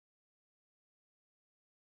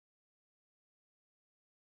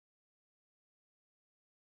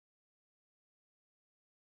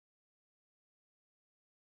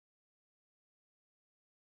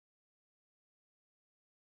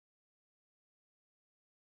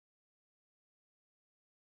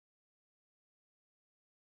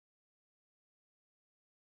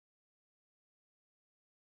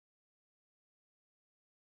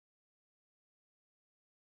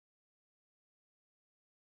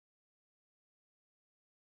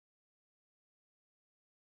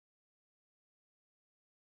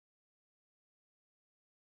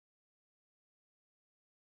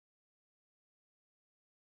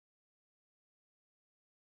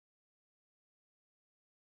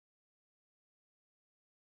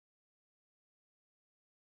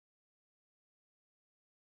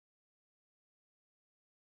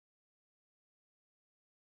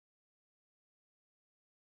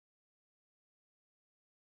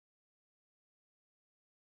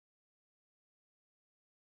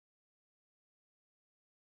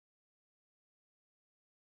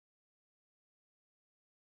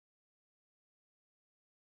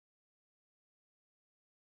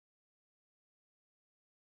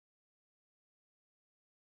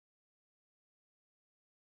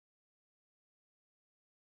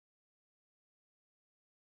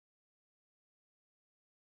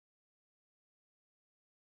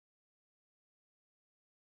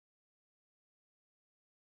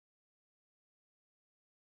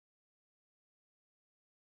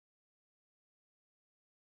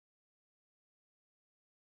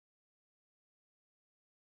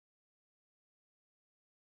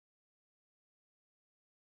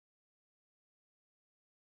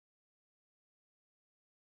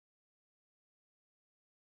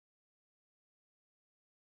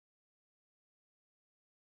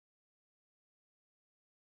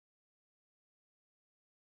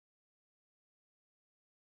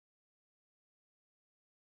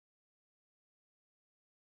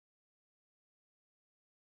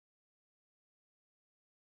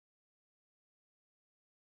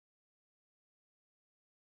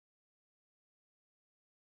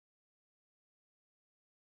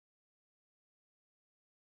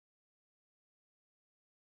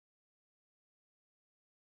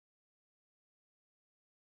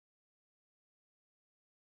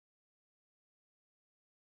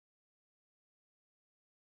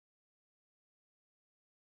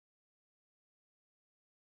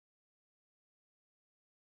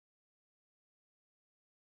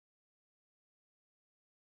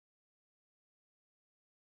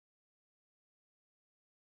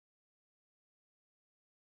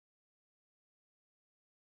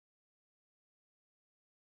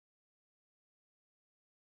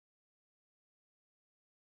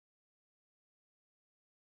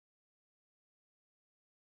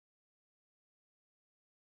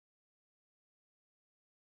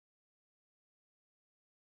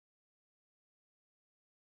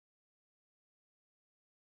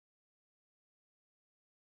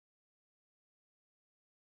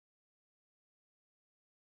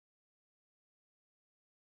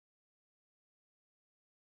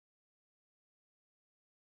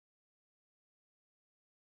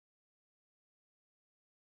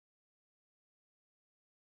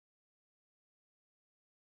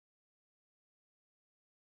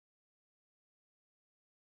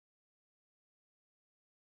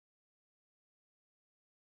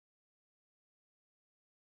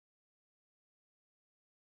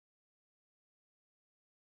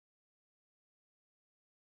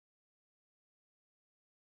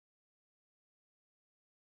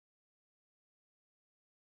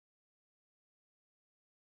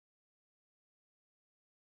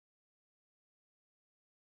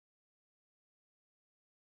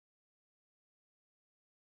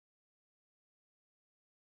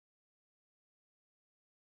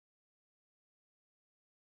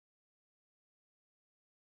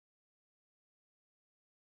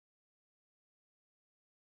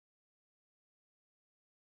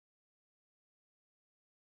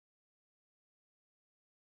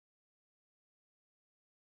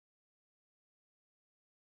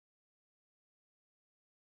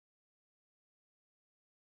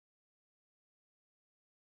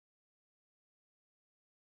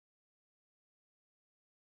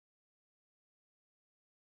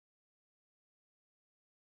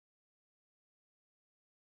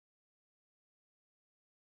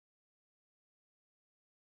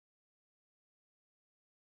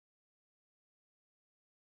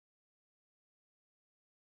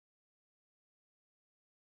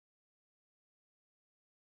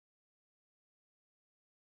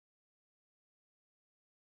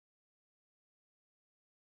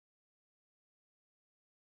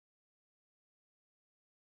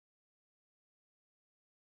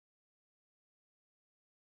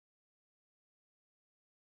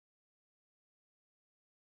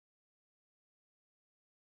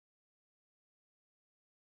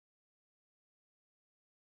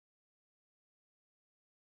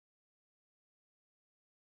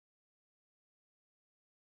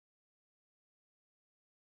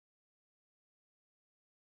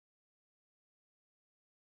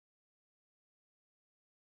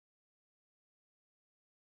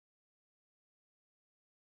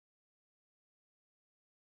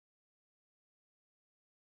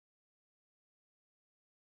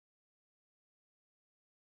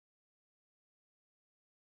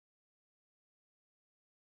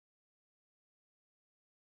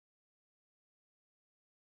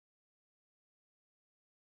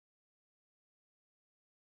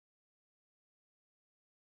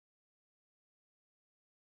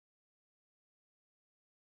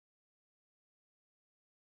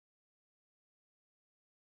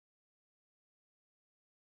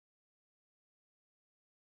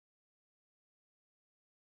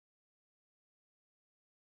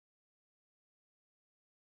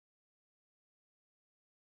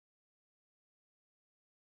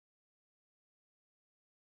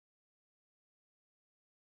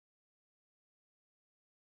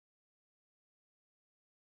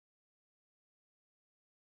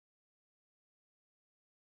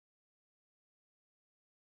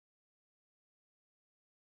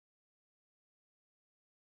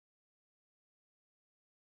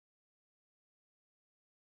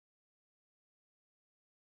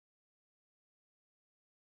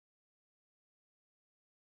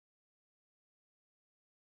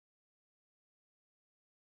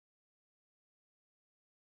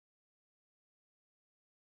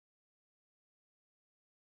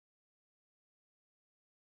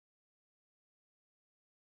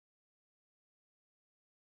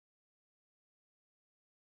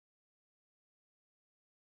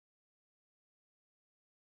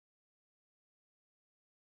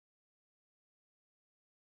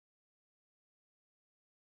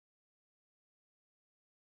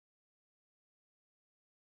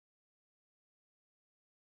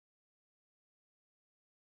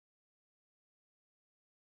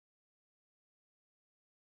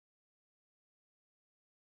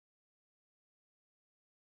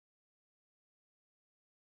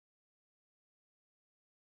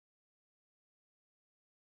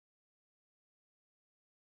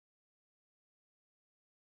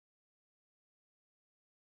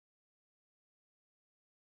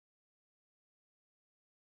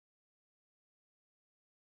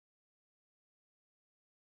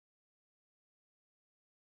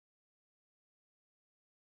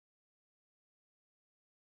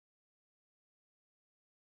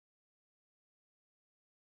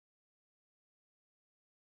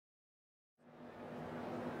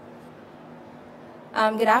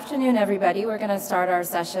Good afternoon, everybody. We're going to start our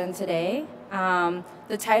session today.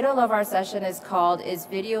 The title of our session is called, Is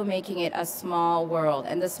Video Making It a Small World?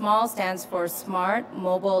 And the SMALL stands for Smart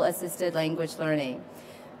Mobile Assisted Language Learning.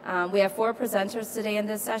 We have 4 presenters today in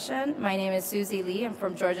this session. My name is Susie Lee. I'm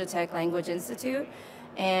from Georgia Tech Language Institute,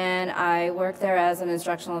 and I work there as an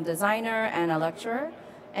instructional designer and a lecturer.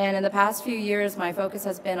 And in the past few years, my focus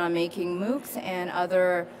has been on making MOOCs and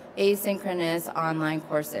other asynchronous online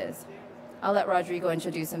courses. I'll let Rodrigo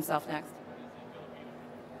introduce himself next.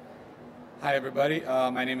 Hi, everybody.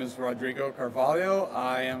 My name is Rodrigo Carvalho.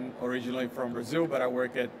 I am originally from Brazil, but I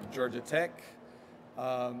work at Georgia Tech.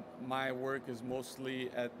 My work is mostly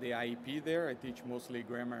at the IEP there. I teach mostly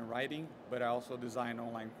grammar and writing, but I also design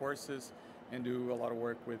online courses and do a lot of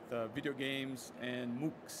work with video games and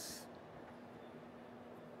MOOCs.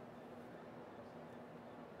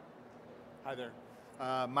 Hi there.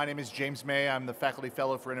 My name is James May. I'm the Faculty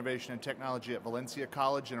Fellow for Innovation and Technology at Valencia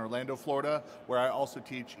College in Orlando, Florida, where I also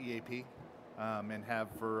teach EAP and have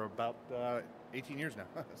for about 18 years now.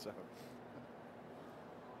 So.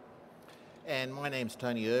 And my name's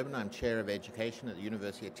Tony Urban. I'm Chair of Education at the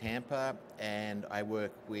University of Tampa, and I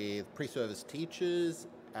work with pre-service teachers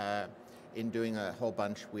in doing a whole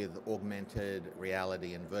bunch with augmented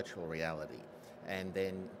reality and virtual reality, and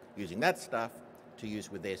then using that stuff to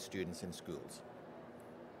use with their students in schools.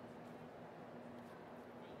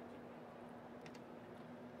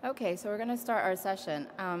 Okay, so we're going to start our session.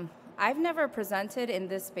 I've never presented in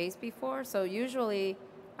this space before, so usually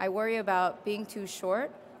I worry about being too short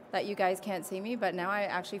that you guys can't see me, but now I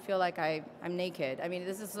actually feel like I'm naked. I mean,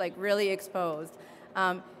 this is like really exposed.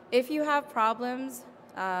 If you have problems,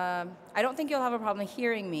 I don't think you'll have a problem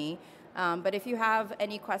hearing me, but if you have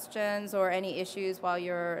any questions or any issues while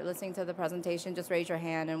you're listening to the presentation, just raise your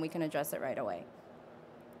hand and we can address it right away.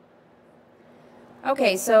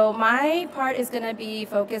 Okay, so my part is going to be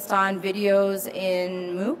focused on videos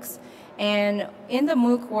in MOOCs. And in the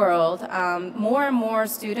MOOC world, more and more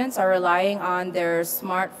students are relying on their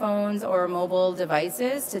smartphones or mobile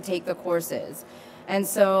devices to take the courses. And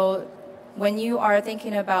so when you are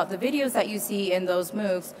thinking about the videos that you see in those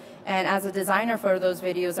MOOCs, and as a designer for those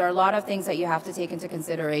videos, there are a lot of things that you have to take into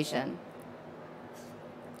consideration.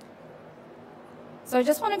 So I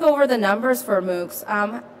just want to go over the numbers for MOOCs.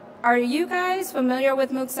 Are you guys familiar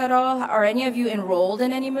with MOOCs at all? Are any of you enrolled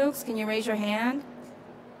in any MOOCs? Can you raise your hand?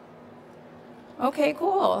 Okay,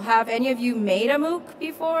 cool. Have any of you made a MOOC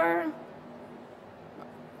before?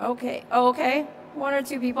 Okay, okay. 1 or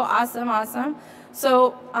 2 people, awesome, awesome.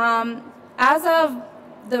 So as of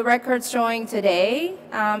the records showing today,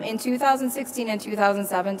 in 2016 and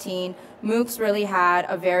 2017, MOOCs really had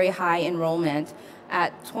a very high enrollment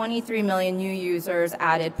at 23 million new users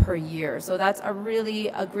added per year. So that's a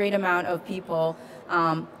great amount of people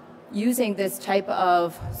using this type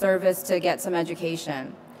of service to get some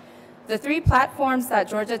education. The 3 platforms that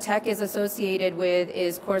Georgia Tech is associated with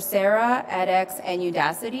is Coursera, edX, and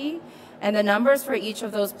Udacity. And the numbers for each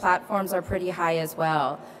of those platforms are pretty high as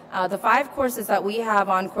well. The 5 courses that we have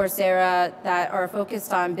on Coursera that are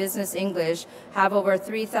focused on business English have over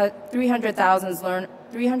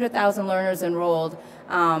 300,000 learners enrolled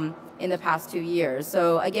in the past 2 years.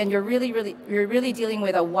 So again, you're really dealing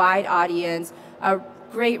with a wide audience, a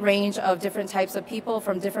great range of different types of people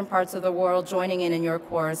from different parts of the world joining in your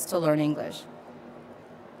course to learn English.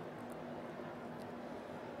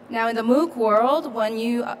 Now in the MOOC world, when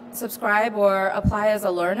you subscribe or apply as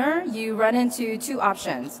a learner, you run into 2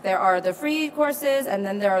 options. There are the free courses and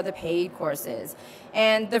then there are the paid courses.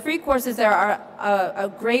 And the free courses, there are a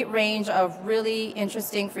great range of really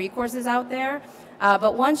interesting free courses out there.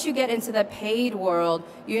 But once you get into the paid world,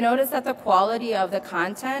 you notice that the quality of the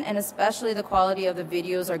content and especially the quality of the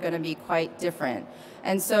videos are going to be quite different.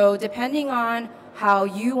 And so depending on how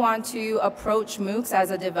you want to approach MOOCs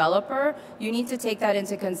as a developer, you need to take that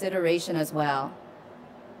into consideration as well.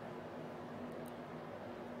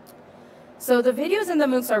 So the videos in the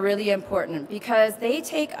MOOCs are really important because they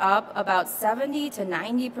take up about 70 to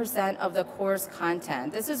 90% of the course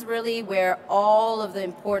content. This is really where all of the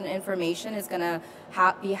important information is going to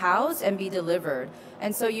be housed and be delivered.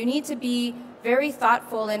 And so you need to be very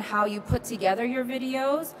thoughtful in how you put together your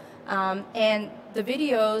videos. And the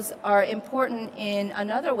videos are important in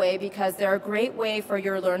another way because they're a great way for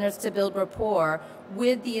your learners to build rapport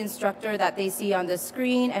with the instructor that they see on the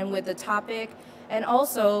screen and with the topic, and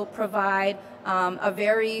also provide a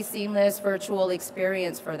very seamless virtual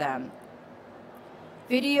experience for them.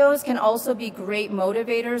 Videos can also be great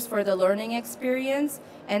motivators for the learning experience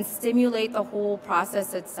and stimulate the whole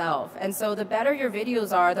process itself. And so the better your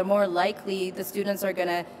videos are, the more likely the students are going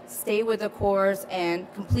to stay with the course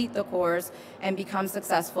and complete the course and become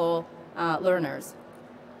successful learners.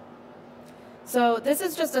 So this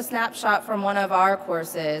is just a snapshot from one of our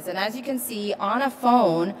courses. And as you can see, on a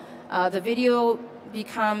phone, the video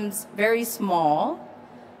becomes very small,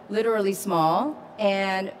 literally small.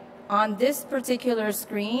 And on this particular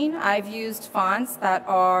screen, I've used fonts that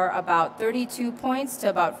are about 32 points to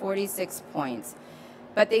about 46 points.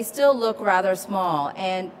 But they still look rather small.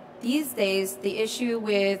 And these days, the issue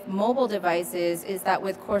with mobile devices is that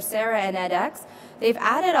with Coursera and edX, they've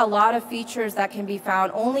added a lot of features that can be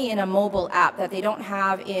found only in a mobile app that they don't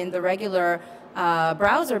have in the regular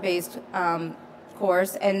browser-based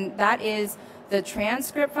course, and that is the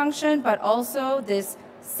transcript function, but also this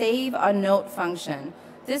save a note function.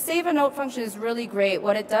 This save a note function is really great.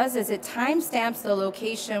 What it does is it timestamps the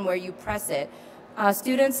location where you press it.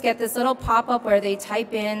 Students get this little pop-up where they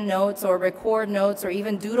type in notes or record notes or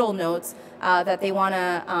even doodle notes that they want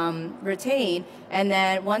to retain. And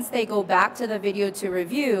then once they go back to the video to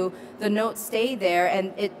review, the notes stay there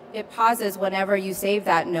and it pauses whenever you save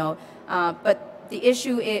that note. But the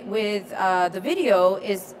issue with the video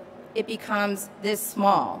is it becomes this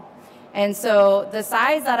small. And so the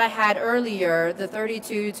size that I had earlier, the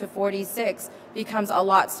 32 to 46, becomes a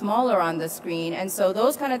lot smaller on the screen. And so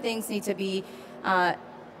those kind of things need to be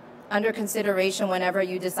under consideration whenever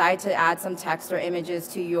you decide to add some text or images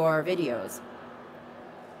to your videos.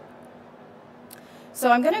 So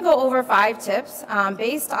I'm going to go over 5 tips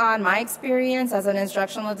based on my experience as an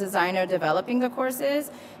instructional designer developing the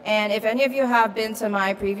courses. And if any of you have been to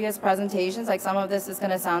my previous presentations, like some of this is going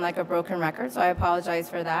to sound like a broken record, so I apologize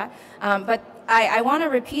for that. But I want to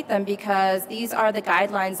repeat them because these are the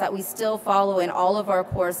guidelines that we still follow in all of our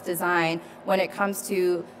course design when it comes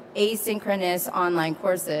to asynchronous online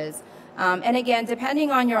courses. And again, depending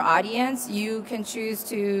on your audience, you can choose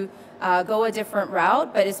to go a different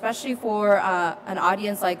route, but especially for an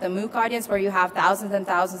audience like the MOOC audience where you have thousands and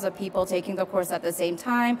thousands of people taking the course at the same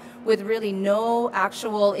time with really no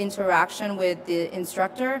actual interaction with the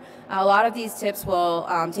instructor, a lot of these tips will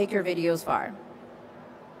take your videos far.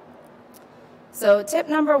 So tip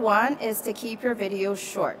number 1 is to keep your videos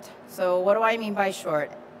short. So what do I mean by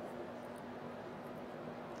short?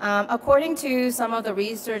 According to some of the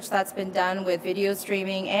research that's been done with video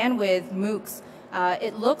streaming and with MOOCs,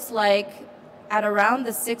 it looks like at around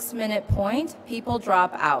the 6-minute point, people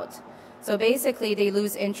drop out. So basically, they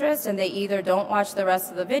lose interest and they either don't watch the rest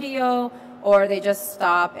of the video or they just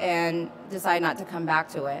stop and decide not to come back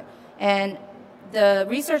to it. And the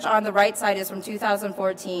research on the right side is from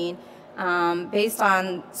 2014 based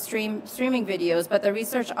on streaming videos, but the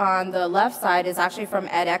research on the left side is actually from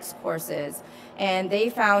edX courses. And they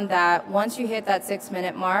found that once you hit that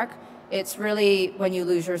 6-minute mark, it's really when you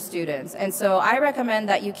lose your students. And so I recommend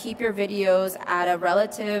that you keep your videos at a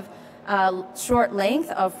relative short length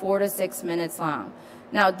of 4 to 6 minutes long.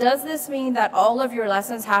 Now, does this mean that all of your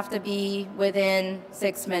lessons have to be within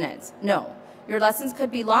 6 minutes? No. Your lessons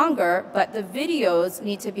could be longer, but the videos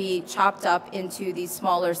need to be chopped up into these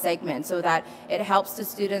smaller segments so that it helps the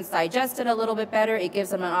students digest it a little bit better. It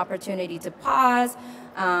gives them an opportunity to pause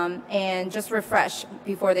and just refresh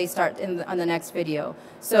before they start on the next video.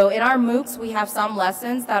 So in our MOOCs, we have some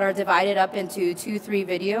lessons that are divided up into 2-3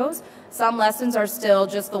 videos. Some lessons are still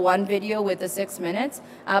just the one video with the 6 minutes,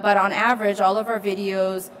 but on average, all of our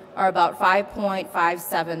videos are about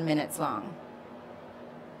 5.57 minutes long.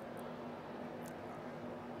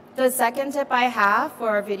 The second tip I have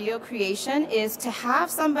for video creation is to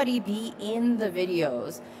have somebody be in the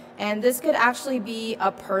videos. And this could actually be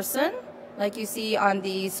a person, like you see on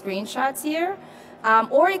the screenshots here,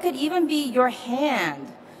 or it could even be your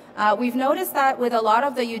hand. We've noticed that with a lot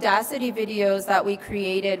of the Udacity videos that we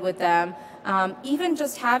created with them, even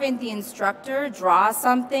just having the instructor draw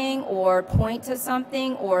something or point to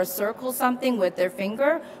something or circle something with their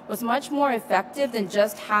finger was much more effective than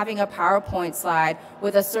just having a PowerPoint slide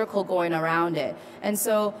with a circle going around it. And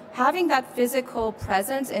so having that physical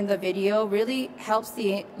presence in the video really helps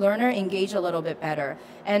the learner engage a little bit better.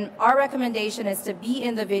 And our recommendation is to be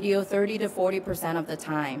in the video 30 to 40% of the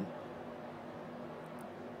time.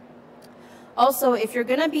 Also, if you're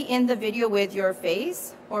going to be in the video with your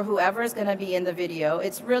face, or whoever is going to be in the video,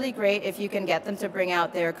 it's really great if you can get them to bring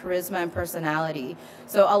out their charisma and personality.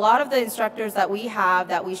 So a lot of the instructors that we have,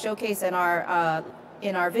 that we showcase in our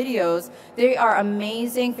in our videos, they are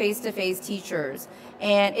amazing face-to-face teachers.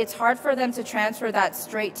 And it's hard for them to transfer that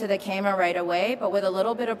straight to the camera right away, but with a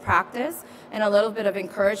little bit of practice and a little bit of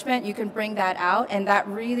encouragement, you can bring that out, and that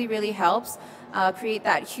really, really helps create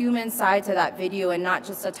that human side to that video and not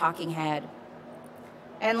just a talking head.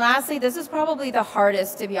 And lastly, this is probably the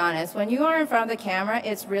hardest, to be honest. When you are in front of the camera,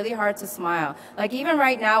 it's really hard to smile. Like even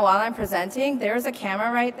right now while I'm presenting, there's a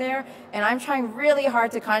camera right there, and I'm trying really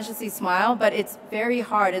hard to consciously smile, but it's very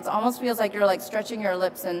hard. It almost feels like you're like stretching your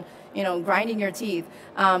lips and grinding your teeth.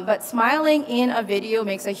 But smiling in a video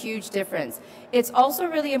makes a huge difference. It's also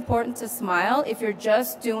really important to smile if you're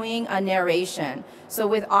just doing a narration. So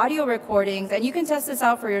with audio recordings, and you can test this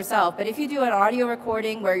out for yourself, but if you do an audio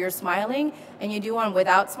recording where you're smiling and you do one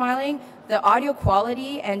without smiling, the audio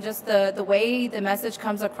quality and just the way the message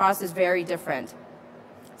comes across is very different.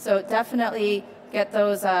 So definitely get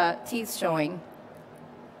those teeth showing.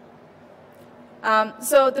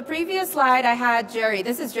 So the previous slide I had Jerry,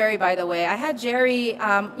 this is Jerry by the way, I had Jerry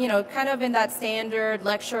kind of in that standard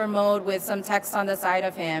lecture mode with some text on the side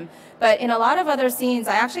of him, but in a lot of other scenes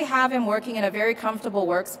I actually have him working in a very comfortable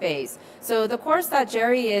workspace. So the course that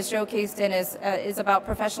Jerry is showcased in is about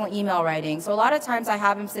professional email writing. So a lot of times I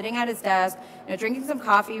have him sitting at his desk, drinking some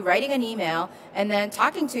coffee, writing an email, and then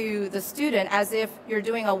talking to the student as if you're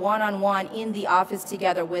doing a one-on-one in the office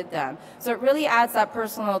together with them. So it really adds that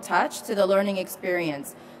personal touch to the learning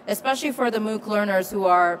experience, especially for the MOOC learners who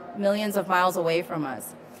are millions of miles away from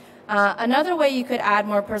us. Another way you could add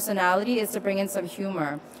more personality is to bring in some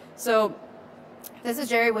humor. So this is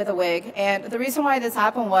Jerry with a wig, and the reason why this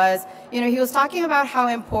happened was, he was talking about how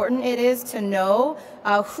important it is to know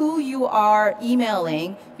who you are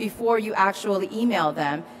emailing before you actually email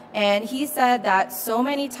them. And he said that so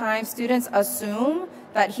many times students assume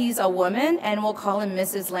that he's a woman and will call him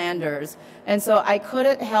Mrs. Landers. And so I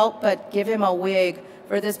couldn't help but give him a wig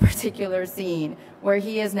for this particular scene where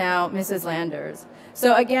he is now Mrs. Landers.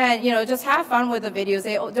 So again, just have fun with the videos.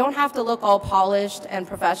 They don't have to look all polished and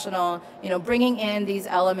professional. Bringing in these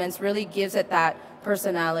elements really gives it that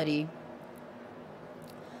personality.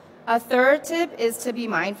 A third tip is to be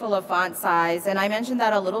mindful of font size, and I mentioned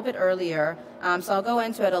that a little bit earlier, so I'll go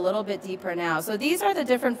into it a little bit deeper now. So these are the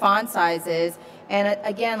different font sizes, and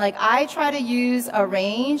again, like I try to use a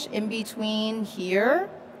range in between here,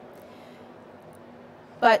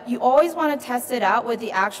 but you always want to test it out with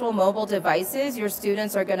the actual mobile devices your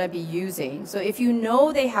students are going to be using. So if you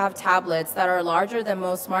know they have tablets that are larger than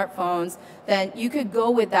most smartphones, then you could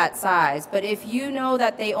go with that size. But if you know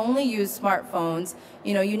that they only use smartphones,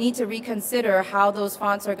 you need to reconsider how those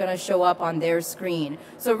fonts are going to show up on their screen.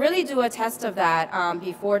 So really do a test of that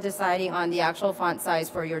before deciding on the actual font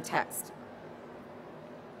size for your text.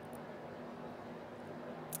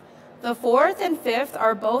 The fourth and fifth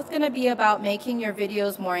are both going to be about making your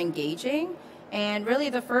videos more engaging. And really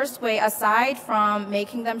the first way, aside from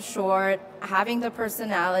making them short, having the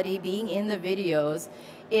personality, being in the videos,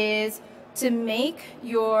 is to make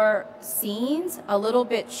your scenes a little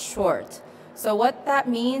bit short. So what that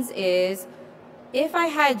means is, if I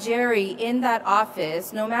had Jerry in that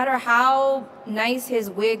office, no matter how nice his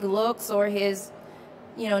wig looks or his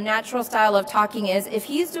natural style of talking is, if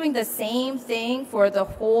he's doing the same thing for the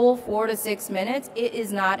whole 4 to 6 minutes, it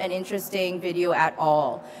is not an interesting video at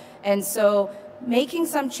all. And so making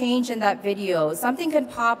some change in that video, something can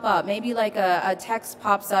pop up, maybe like a text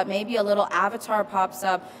pops up, maybe a little avatar pops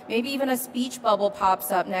up, maybe even a speech bubble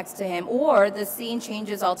pops up next to him, or the scene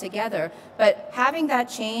changes altogether. But having that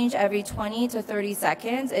change every 20 to 30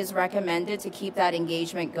 seconds is recommended to keep that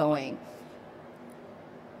engagement going.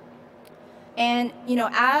 And,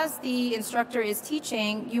 as the instructor is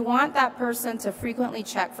teaching, you want that person to frequently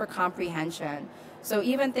check for comprehension. So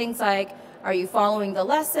even things like, are you following the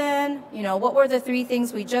lesson? What were the 3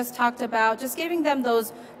 things we just talked about? Just giving them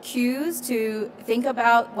those cues to think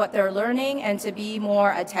about what they're learning and to be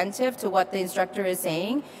more attentive to what the instructor is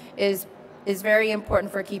saying is very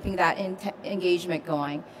important for keeping that engagement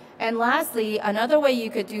going. And lastly, another way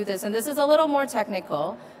you could do this, and this is a little more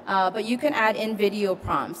technical, but you can add in-video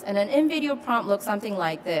prompts. And an in-video prompt looks something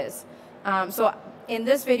like this. So in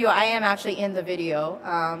this video, I am actually in the video,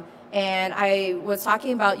 and I was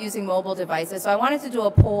talking about using mobile devices. So I wanted to do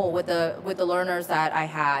a poll with the learners that I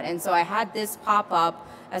had. And so I had this pop up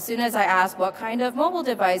as soon as I asked, what kind of mobile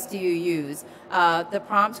device do you use? The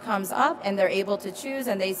prompt comes up, and they're able to choose,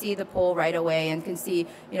 and they see the poll right away and can see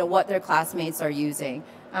what their classmates are using.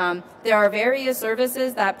 There are various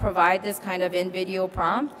services that provide this kind of in-video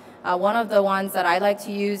prompt. One of the ones that I like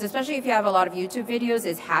to use, especially if you have a lot of YouTube videos,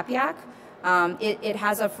 is HappyYak. It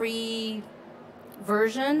has a free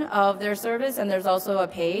version of their service, and there's also a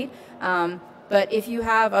paid. But if you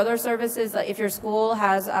have other services, like if your school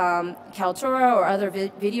has Kaltura or other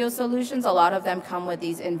video solutions, a lot of them come with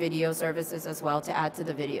these in-video services as well to add to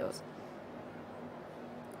the videos.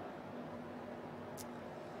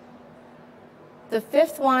 The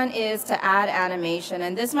fifth one is to add animation,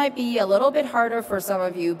 and this might be a little bit harder for some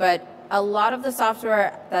of you, but a lot of the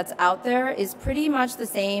software that's out there is pretty much the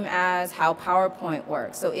same as how PowerPoint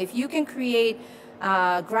works. So if you can create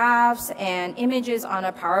graphs and images on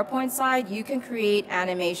a PowerPoint slide, you can create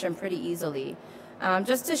animation pretty easily.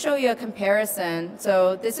 Just to show you a comparison,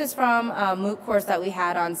 so this is from a MOOC course that we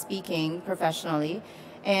had on speaking professionally.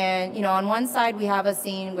 And on one side we have a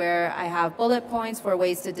scene where I have bullet points for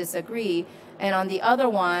ways to disagree, and on the other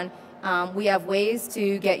one we have ways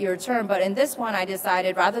to get your turn. But in this one I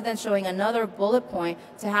decided, rather than showing another bullet point,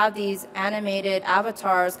 to have these animated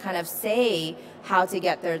avatars kind of say how to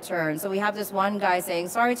get their turn. So we have this one guy saying,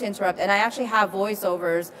 sorry to interrupt, and I actually have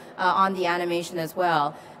voiceovers on the animation as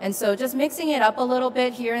well. And so just mixing it up a little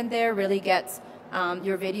bit here and there really gets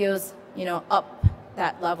your videos up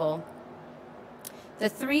that level. The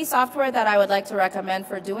three software that I would like to recommend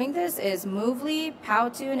for doing this is Movely,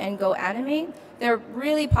 Powtoon, and GoAnimate. They're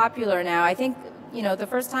really popular now. I think the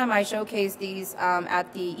first time I showcased these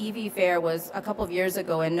at the EV fair was a couple of years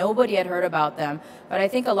ago, and nobody had heard about them. But I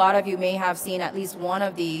think a lot of you may have seen at least one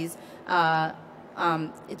of these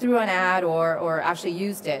through an ad or actually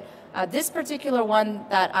used it. This particular one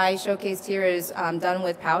that I showcased here is done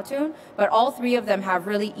with Powtoon, but all three of them have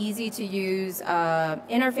really easy to use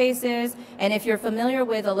interfaces, and if you're familiar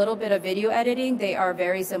with a little bit of video editing, they are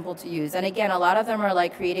very simple to use. And again, a lot of them are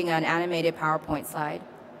like creating an animated PowerPoint slide.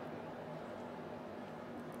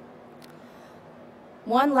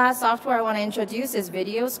 One last software I want to introduce is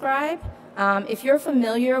VideoScribe. If you're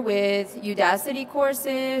familiar with Udacity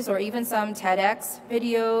courses or even some TEDx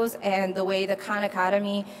videos and the way the Khan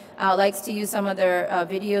Academy likes to use some of their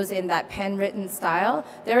videos in that pen-written style,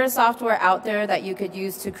 there is software out there that you could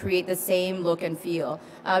use to create the same look and feel.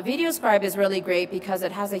 VideoScribe is really great because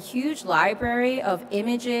it has a huge library of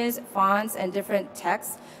images, fonts, and different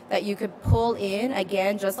texts that you could pull in.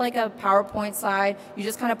 Again, just like a PowerPoint slide, you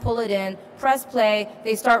just kind of pull it in, press play,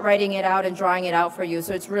 they start writing it out and drawing it out for you,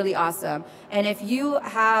 so it's really awesome. And if you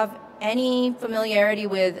have any familiarity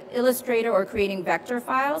with Illustrator or creating vector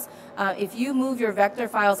files, if you move your vector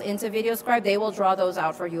files into VideoScribe, they will draw those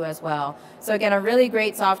out for you as well. So again, a really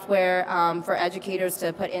great software for educators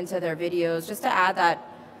to put into their videos just to add that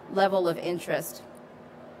level of interest.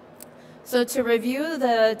 So to review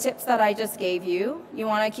the tips that I just gave you, you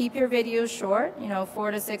want to keep your videos short,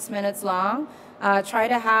 4 to 6 minutes long. Try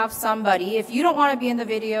to have somebody, if you don't want to be in the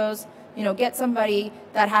videos, get somebody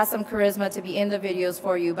that has some charisma to be in the videos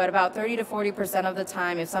for you. But about 30 to 40% of the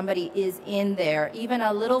time, if somebody is in there, even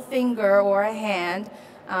a little finger or a hand,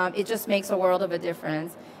 it just makes a world of a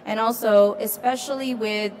difference. And also, especially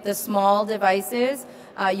with the small devices,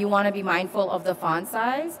 you want to be mindful of the font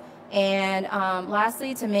size. And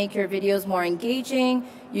lastly, to make your videos more engaging,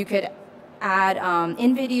 you could add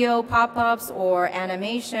in-video pop-ups or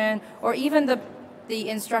animation, or even the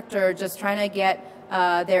instructor just trying to get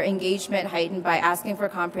their engagement heightened by asking for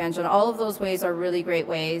comprehension. All of those ways are really great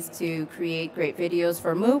ways to create great videos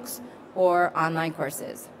for MOOCs or online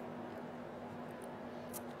courses.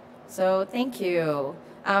 So thank you.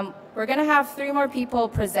 We're going to have 3 more people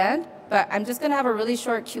present, but I'm just going to have a really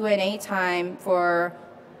short Q&A time for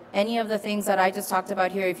any of the things that I just talked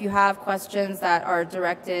about here. If you have questions that are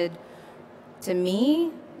directed to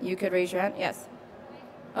me, you could raise your hand. Yes.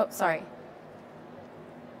 Oh, sorry.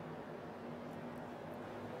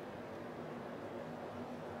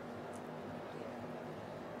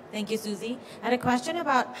 Thank you, Susie. I had a question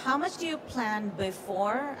about how much do you plan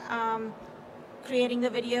before creating the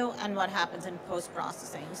video and what happens in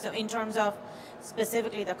post-processing? So in terms of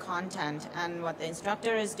specifically the content and what the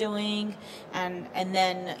instructor is doing, and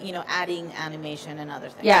then adding animation and other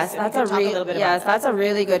things. Yes, so that's a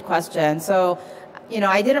really good question. So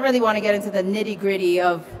I didn't really want to get into the nitty-gritty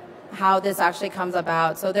of how this actually comes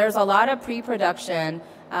about. So there's a lot of pre-production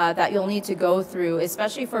that you'll need to go through,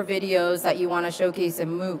 especially for videos that you want to showcase in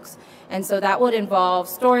MOOCs. And so that would involve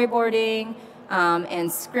storyboarding and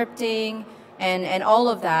scripting and all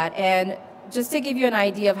of that. And just to give you an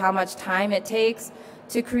idea of how much time it takes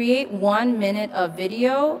to create 1 minute of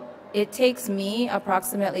video, it takes me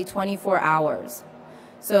approximately 24 hours.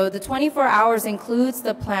 So the 24 hours includes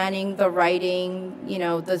the planning, the writing,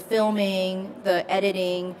 the filming, the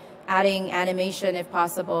editing, adding animation if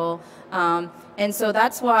possible. And so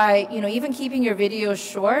that's why, even keeping your videos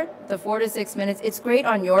short, the 4 to 6 minutes, it's great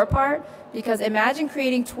on your part, because imagine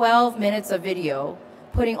creating 12 minutes of video,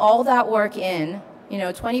 putting all that work in,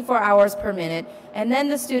 24 hours per minute, and then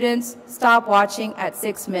the students stop watching at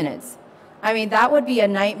 6 minutes. I mean, that would be a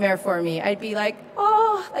nightmare for me. I'd be like,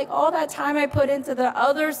 oh, like all that time I put into the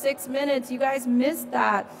other 6 minutes, you guys missed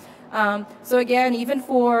that. So again, even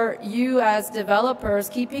for you as developers,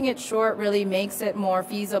 keeping it short really makes it more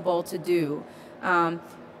feasible to do.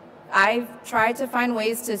 I've tried to find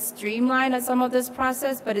ways to streamline some of this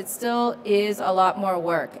process, but it still is a lot more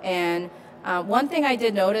work. And one thing I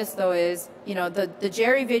did notice though is, the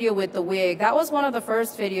Jerry video with the wig, that was one of the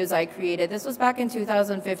first videos I created. This was back in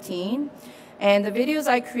 2015. And the videos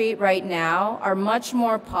I create right now are much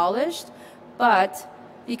more polished, but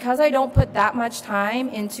because I don't put that much time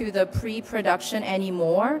into the pre-production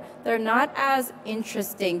anymore, they're not as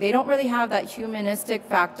interesting. They don't really have that humanistic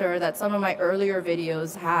factor that some of my earlier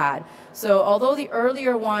videos had. So although the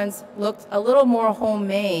earlier ones looked a little more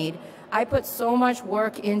homemade, I put so much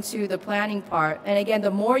work into the planning part. And again,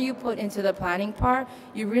 the more you put into the planning part,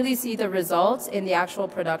 you really see the results in the actual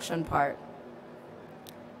production part.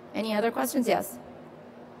 Any other questions? Yes.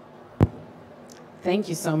 Thank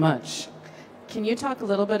you so much. Can you talk a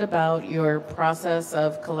little bit about your process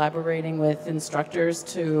of collaborating with instructors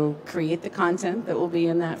to create the content that will be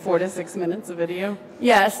in that 4 to 6 minutes of video?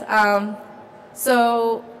 Yes.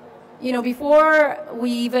 So, before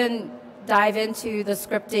we even dive into the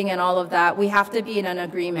scripting and all of that, we have to be in an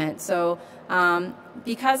agreement. So,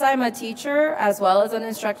 because I'm a teacher as well as an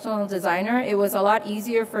instructional designer, it was a lot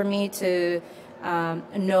easier for me to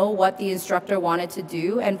know what the instructor wanted to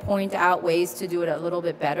do and point out ways to do it a little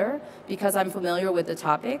bit better because I'm familiar with the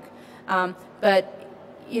topic. But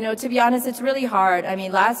to be honest, it's really hard. I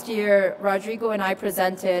mean, last year, Rodrigo and I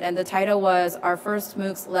presented, and the title was Our First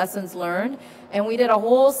MOOCs Lessons Learned, and we did a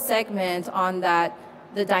whole segment on that,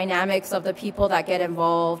 the dynamics of the people that get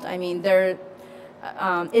involved. I mean,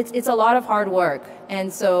 it's a lot of hard work,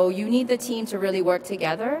 and so you need the team to really work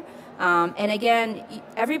together. And again,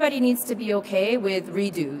 everybody needs to be okay with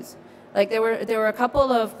redos. Like there were a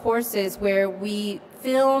couple of courses where we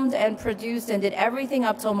filmed and produced and did everything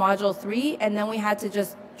up till module 3, and then we had to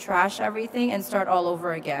just trash everything and start all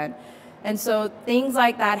over again. And so things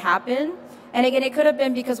like that happen. And again, it could have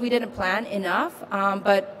been because we didn't plan enough,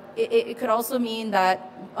 but it could also mean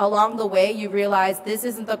that along the way you realize this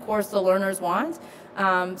isn't the course the learners want.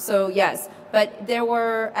 So yes, but there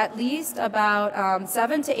were at least about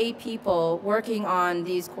 7 to 8 people working on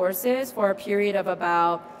these courses for a period of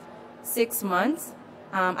about 6 months.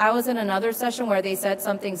 I was in another session where they said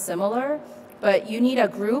something similar, but you need a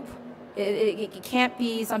group. It can't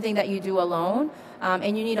be something that you do alone,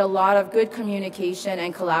 and you need a lot of good communication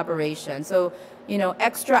and collaboration. So,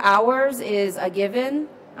 extra hours is a given.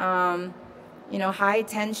 High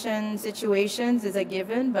tension situations is a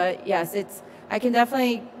given, but yes, I can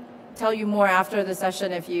definitely tell you more after the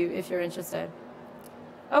session if you're interested.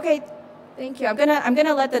 Okay, thank you. I'm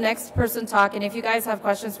gonna let the next person talk, and if you guys have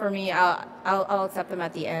questions for me, I'll accept them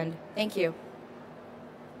at the end. Thank you.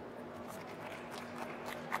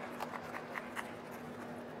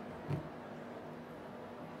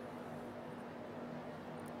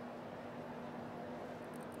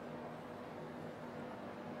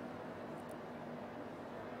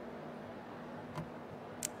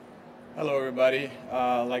 Hello, everybody.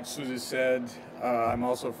 Like Susie said, I'm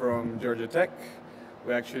also from Georgia Tech.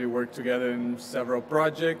 We actually work together in several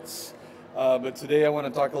projects. But today I want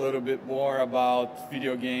to talk a little bit more about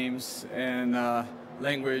video games and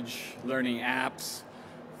language learning apps.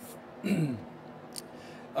 I'm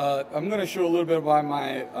going to show a little bit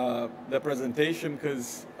about the presentation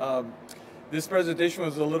because this presentation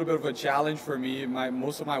was a little bit of a challenge for me.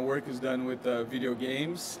 Most of my work is done with video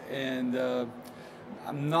games, and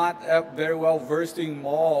I'm not very well versed in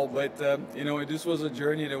all, but this was a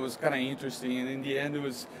journey that was kind of interesting, and in the end,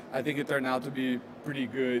 I think it turned out to be pretty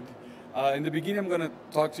good. In the beginning, I'm going to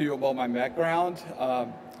talk to you about my background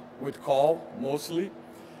with CAL mostly.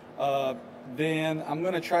 Then I'm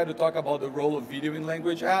going to try to talk about the role of video in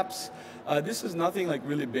language apps. This is nothing like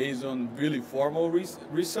really based on really formal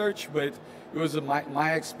research, but it was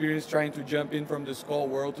my experience trying to jump in from the SCOL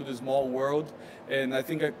world to the small world, and I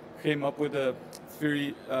think I came up with a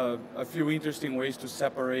few interesting ways to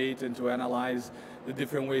separate and to analyze the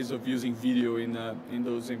different ways of using video in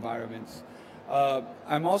those environments.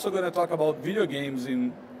 I'm also going to talk about video games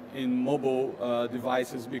in mobile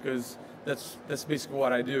devices because that's basically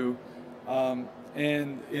what I do.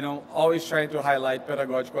 And always trying to highlight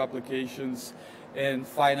pedagogical applications, and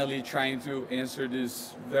finally trying to answer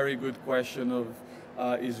this very good question of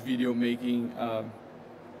is video making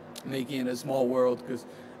in a small world, because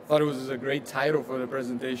I thought it was a great title for the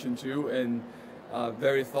presentation too, and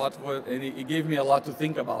very thoughtful, and it gave me a lot to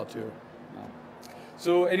think about too.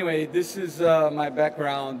 So anyway, this is my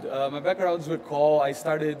background. My background is with Call. I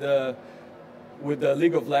started with the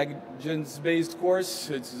League of Legends based course.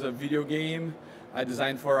 It's a video game I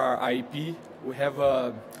designed for our IEP. We have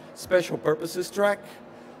a special purposes track.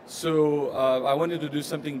 So I wanted to do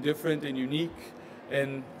something different and unique.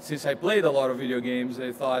 And since I played a lot of video games,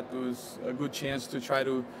 I thought it was a good chance to try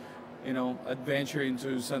to, adventure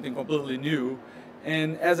into something completely new.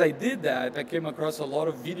 And as I did that, I came across a lot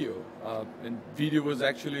of video. And video was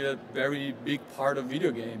actually a very big part of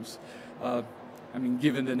video games. I mean,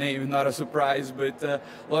 given the name, not a surprise, but a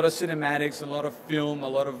lot of cinematics, a lot of film, a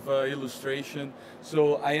lot of illustration.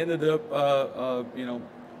 So I ended up,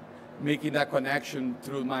 making that connection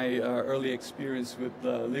through my early experience with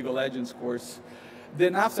the League of Legends course.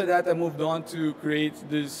 Then after that, I moved on to create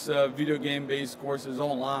this video game-based courses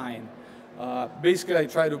online. Basically, I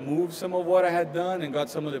tried to move some of what I had done and got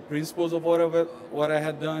some of the principles of what I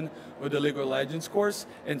had done with the League of Legends course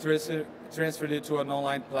and transferred it to an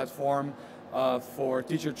online platform for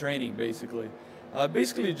teacher training, basically.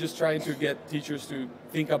 Basically, just trying to get teachers to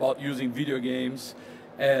think about using video games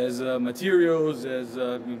as materials, as,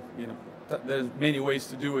 there's many ways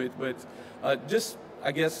to do it, but just,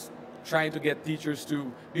 I guess, trying to get teachers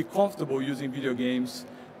to be comfortable using video games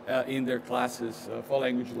in their classes for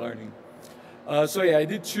language learning. So yeah, I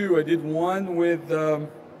did two. I did one with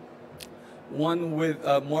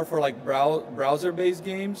more for like browser-based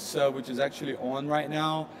games, which is actually on right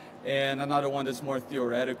now, and another one that's more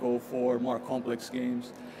theoretical for more complex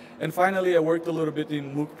games. And finally, I worked a little bit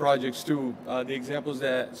in MOOC projects too. The examples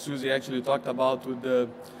that Susie actually talked about with the,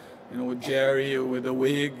 with Jerry, with the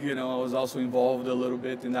wig, I was also involved a little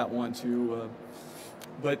bit in that one too.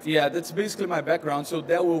 But yeah, that's basically my background. So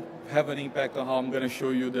that will have an impact on how I'm going to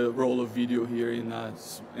show you the role of video here in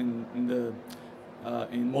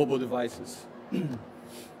mobile devices.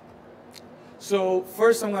 So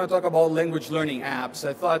first I'm going to talk about language learning apps.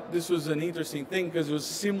 I thought this was an interesting thing because it was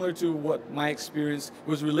similar to what my experience,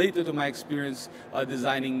 was related to my experience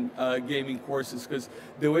designing gaming courses, because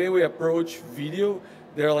the way we approach video,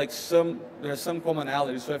 there are some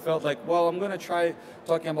commonalities. So I felt like, well, I'm going to try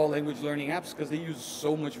talking about language learning apps because they use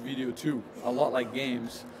so much video too, a lot like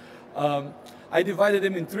games. I divided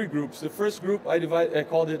them in three groups. The first group I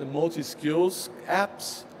called it the multi-skills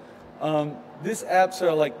apps. These apps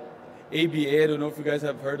are like ABA, I don't know if you guys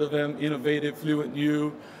have heard of them, Innovative, Fluent,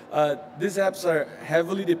 New. These apps are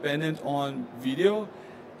heavily dependent on video,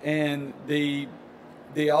 and they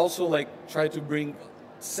also try to bring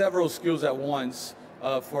several skills at once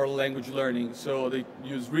for language learning. So they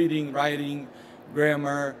use reading, writing,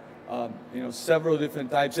 grammar, several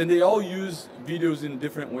different types, and they all use videos in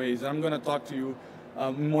different ways. I'm going to talk to you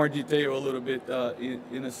in more detail a little bit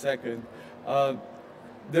in a second.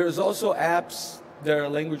 There's also apps. There are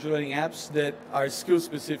language learning apps that are skill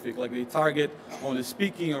specific, like they target only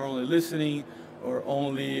speaking or only listening or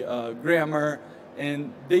only grammar,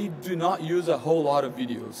 and they do not use a whole lot of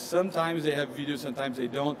videos. Sometimes they have videos, sometimes they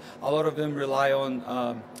don't. A lot of them rely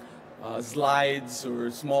on slides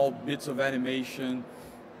or small bits of animation.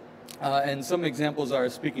 And some examples are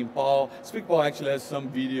SpeakingPal. SpeakingPal actually has some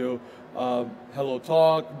video, Hello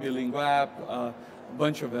Talk, Bilingual app, a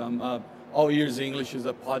bunch of them. All Ears English is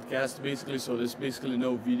a podcast, basically, so there's basically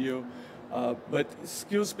no video. But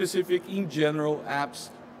skill-specific, in general, apps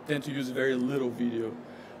tend to use very little video.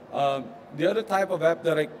 The other type of app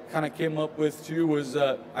that I kind of came up with, too, was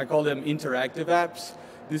I call them interactive apps.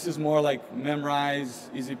 This is more like Memrise,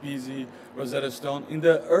 Easy Peasy, Rosetta Stone. In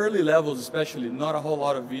the early levels especially, not a whole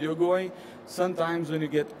lot of video going. Sometimes when you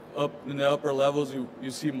get up in the upper levels, you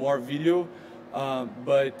see more video.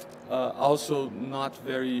 But also not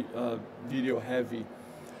very video heavy.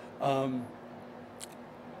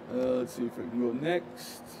 Let's see if I can go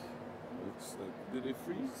next. Looks like, did it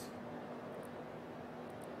freeze?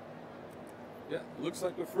 Yeah, looks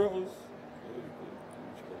like it froze.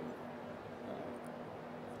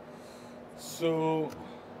 So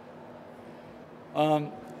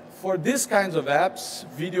for these kinds of apps,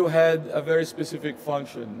 video had a very specific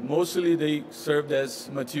function. Mostly they served as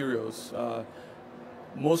materials.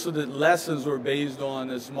 Most of the lessons were based on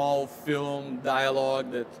a small film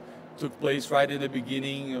dialogue that took place right in the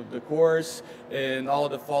beginning of the course, and all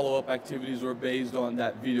the follow-up activities were based on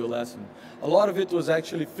that video lesson. A lot of it was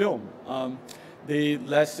actually film. They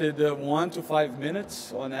lasted 1 to 5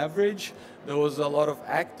 minutes on average. There was a lot of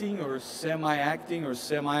acting or semi-acting or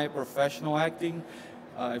semi-professional acting.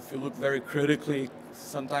 If you look very critically,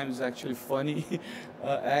 sometimes actually funny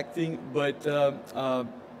acting, but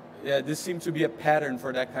yeah, this seemed to be a pattern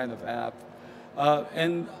for that kind of app.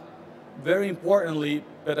 And very importantly,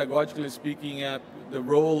 pedagogically speaking, the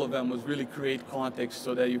role of them was really create context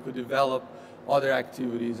so that you could develop other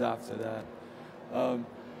activities after that.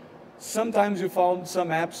 Sometimes you found some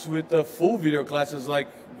apps with full video classes like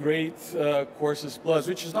Great Courses Plus,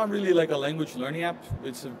 which is not really like a language learning app.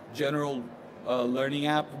 It's a general learning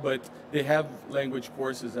app, but they have language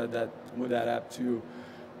courses with that app too.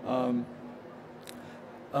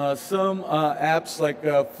 Some apps like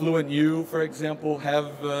Fluent U, for example, have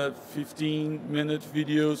 15-minute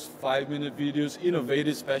videos, 5-minute videos,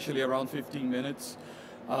 innovative, especially around 15 minutes.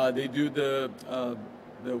 They do the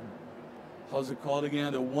how's it called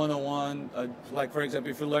again? The 101, like for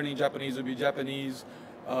example, if you're learning Japanese, it would be Japanese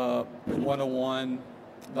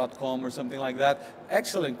 101.com or something like that.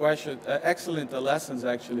 Excellent question, excellent lessons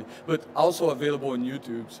actually, but also available on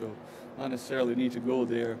YouTube, so not necessarily need to go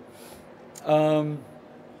there.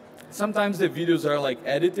 Sometimes the videos are like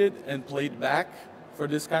edited and played back for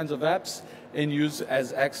these kinds of apps and used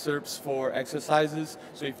as excerpts for exercises.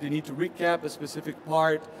 So if they need to recap a specific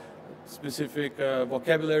part, specific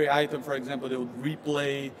vocabulary item, for example, they would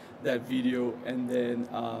replay that video and then,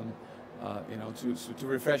 you know, to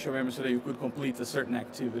refresh your memory so that you could complete a certain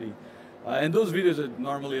activity. And those videos are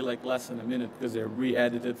normally like less than a minute because they're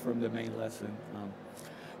re-edited from the main lesson.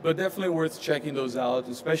 But definitely worth checking those out,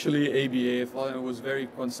 especially ABA. I thought it was very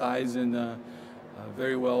concise and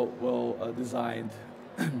very well designed.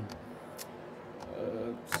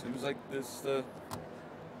 Seems like this is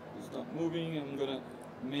not moving. I'm gonna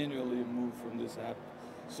manually move from this app.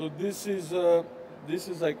 So this is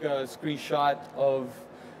like a screenshot of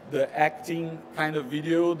the acting kind of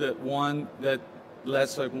video that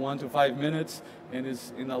lasts like 1 to 5 minutes and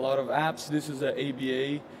is in a lot of apps. This is an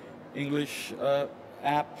ABA English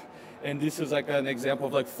app, and this is like an example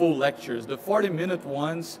of like full lectures. The 40-minute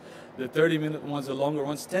ones, the 30-minute ones, the longer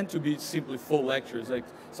ones tend to be simply full lectures. Like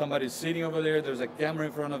somebody's sitting over there, there's a camera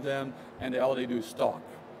in front of them, and all they do is talk.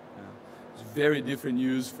 It's very different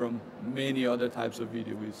use from many other types of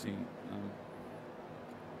video we've seen.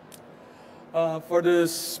 For the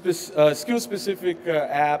skill-specific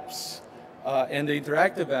apps and the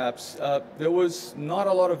interactive apps, there was not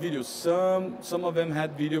a lot of videos. Some of them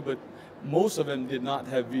had video, but most of them did not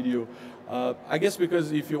have video. I guess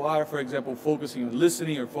because if you are, for example, focusing on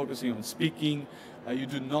listening or focusing on speaking, you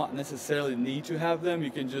do not necessarily need to have them.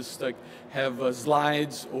 You can just like have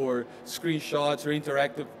slides or screenshots or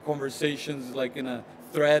interactive conversations like in a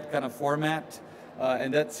thread kind of format.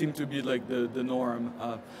 And that seemed to be like the norm.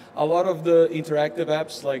 A lot of the interactive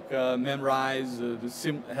apps like Memrise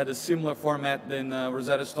had a similar format than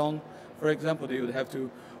Rosetta Stone, for example. They would have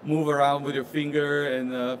to move around with your finger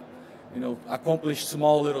and you know, accomplish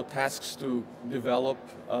small little tasks to develop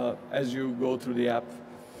as you go through the app.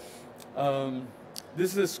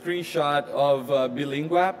 This is a screenshot of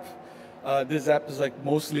Bilingue app. This app is like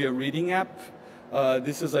mostly a reading app.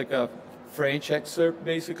 This is like a French excerpt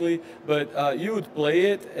basically, but you would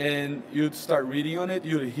play it and you'd start reading on it.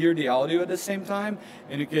 You'd hear the audio at the same time,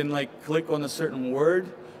 and you can like click on a certain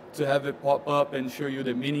word to have it pop up and show you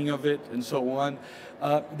the meaning of it and so on.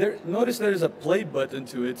 Notice there's a play button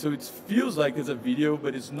to it, so it feels like it's a video,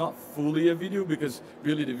 but it's not fully a video because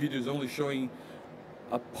really the video is only showing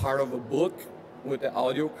a part of a book with the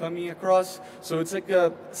audio coming across. So it's like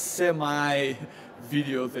a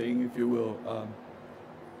semi-video thing, if you will.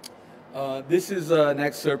 This is an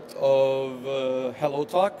excerpt of Hello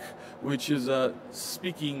Talk, which is a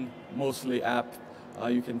speaking mostly app.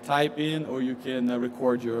 You can type in or you can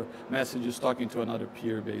record your messages talking to another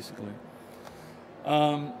peer, basically.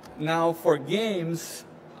 Now for games,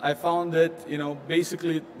 I found that, you know,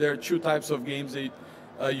 basically there are two types of games that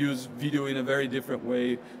use video in a very different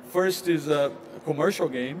way. First is commercial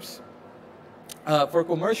games. For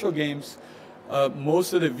commercial games,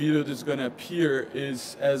 most of the video that's going to appear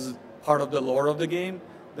is as part of the lore of the game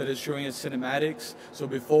that is showing as cinematics. So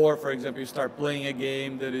before, for example, you start playing a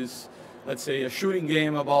game that is, let's say, a shooting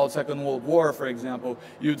game about Second World War, for example,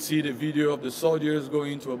 you'd see the video of the soldiers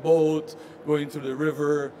going into a boat, going through the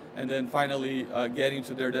river, and then finally getting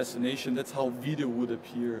to their destination. That's how video would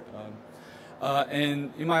appear.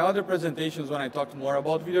 And in my other presentations, when I talked more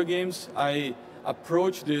about video games, I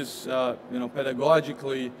approach this, you know,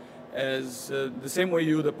 pedagogically as the same way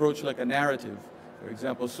you would approach like a narrative, for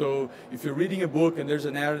example. So if you're reading a book and there's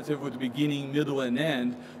a narrative with beginning, middle, and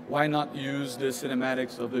end, why not use the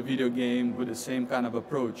cinematics of the video game with the same kind of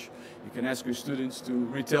approach? You can ask your students to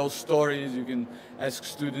retell stories, you can ask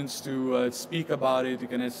students to speak about it, you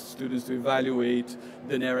can ask students to evaluate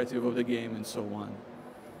the narrative of the game, and so on.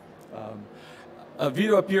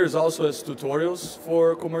 Video appears also as tutorials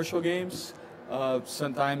for commercial games.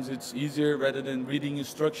 Sometimes it's easier rather than reading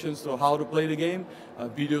instructions to how to play the game.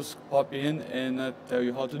 Videos pop in and tell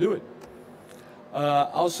you how to do it.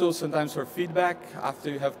 Also, sometimes for feedback, after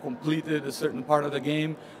you have completed a certain part of the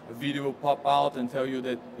game, a video will pop out and tell you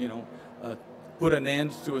that, put an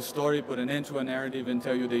end to a story, put an end to a narrative, and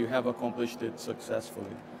tell you that you have accomplished it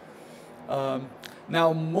successfully.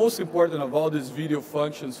 Now, most important of all these video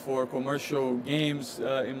functions for commercial games,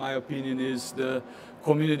 in my opinion, is the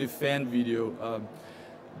community fan video.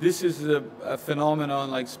 This is a phenomenon,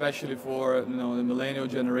 like especially for the millennial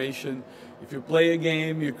generation. If you play a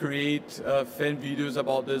game, you create fan videos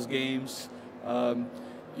about those games.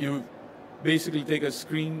 You basically take a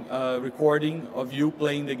screen recording of you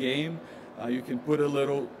playing the game. You can put a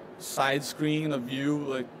little side screen of you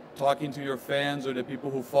like talking to your fans or the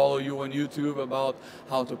people who follow you on YouTube about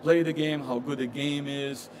how to play the game, how good the game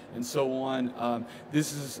is, and so on.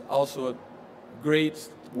 This is also a great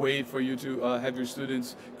way for you to have your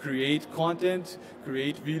students create content,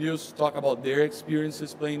 create videos, talk about their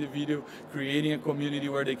experiences playing the video, creating a community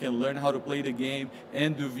where they can learn how to play the game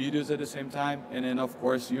and do videos at the same time, and then of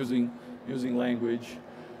course using language.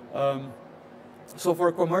 So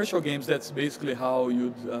for commercial games, that's basically how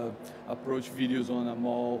you'd approach videos on a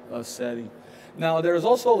mall setting. Now there's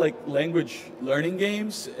also like language learning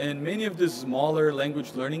games, and many of these smaller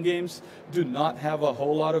language learning games do not have a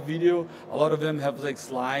whole lot of video. A lot of them have like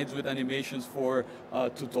slides with animations for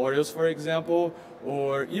tutorials, for example,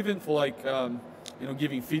 or even for like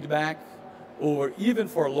giving feedback, or even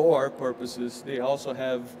for lore purposes. They also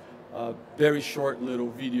have very short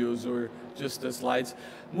little videos or just the slides.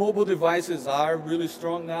 Mobile devices are really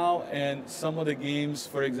strong now, and some of the games,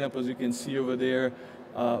 for example, as you can see over there,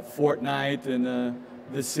 Fortnite and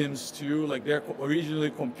The Sims 2, like they're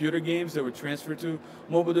originally computer games that were transferred to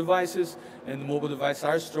mobile devices, and the mobile devices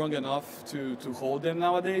are strong enough to hold them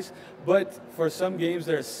nowadays. But for some games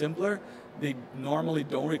that are simpler, they normally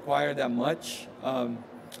don't require that much.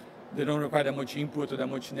 They don't require that much input or that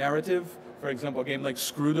much narrative. For example, a game like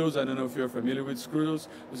Screwdos, I don't know if you're familiar with Screwdos,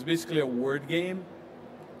 it's basically a word game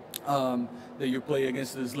that you play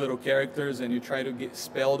against these little characters and you try to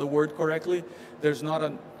spell the word correctly. There's not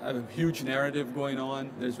a huge narrative going on.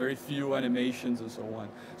 There's very few animations and so on.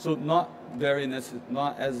 So not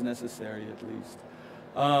as necessary at least.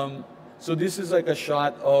 So this is like a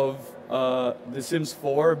shot of The Sims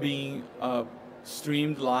 4 being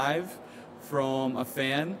streamed live from a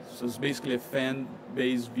fan. So it's basically a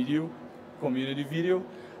fan-based video, community video.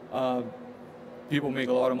 People make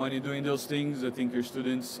a lot of money doing those things. I think your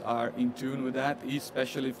students are in tune with that,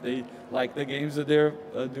 especially if they like the games that they're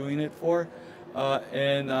doing it for.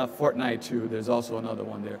 And Fortnite too, there's also another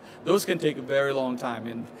one there. Those can take a very long time,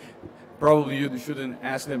 and probably you shouldn't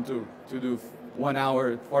ask them to do 1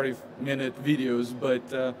 hour, 40-minute videos,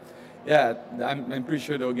 but yeah, I'm pretty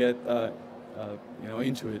sure they'll get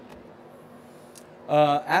into it.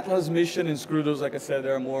 Atlas Mission and Screwdos, like I said,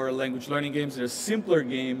 there are more language learning games. They're simpler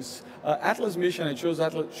games. Atlas Mission, I chose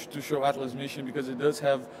to show Atlas Mission because it does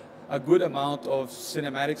have a good amount of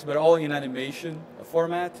cinematics, but all in animation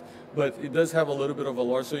format. But it does have a little bit of a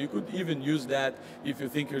lore, so you could even use that if you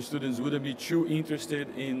think your students wouldn't be too interested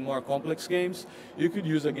in more complex games. You could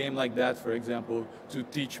use a game like that, for example, to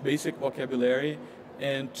teach basic vocabulary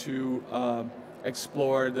and to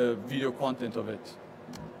explore the video content of it.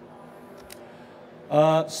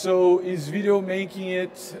 So is video making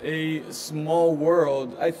it a small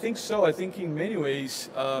world? I think so. I think in many ways,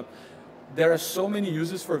 there are so many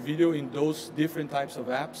uses for video in those different types of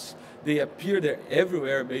apps. They appear there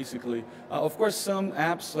everywhere, basically. Of course, some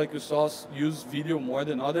apps, like you saw, use video more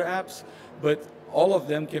than other apps, but all of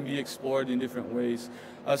them can be explored in different ways.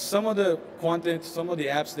 Some of the content, some of the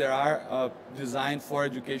apps that are designed for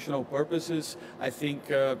educational purposes, I think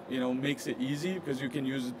makes it easy because you can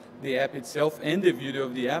use the app itself and the video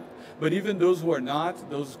of the app. But even those who are not,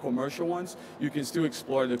 those commercial ones, you can still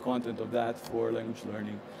explore the content of that for language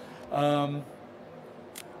learning.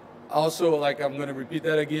 Also, like I'm going to repeat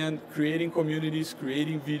that again, creating communities,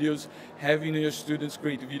 creating videos, having your students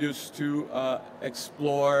create videos to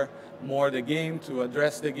explore more the game, to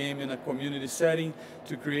address the game in a community setting,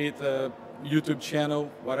 to create a YouTube channel,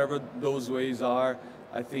 whatever those ways are,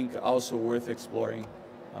 I think also worth exploring.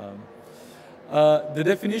 The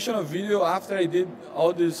definition of video, after I did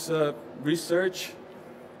all this research,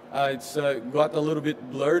 it's got a little bit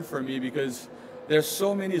blurred for me because there's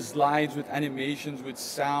so many slides with animations, with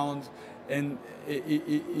sound, and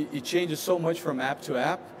it changes so much from app to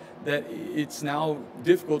app that it's now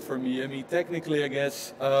difficult for me. I mean, technically, I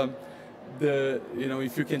guess,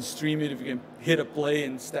 if you can stream it, if you can hit a play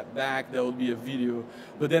and step back, that would be a video.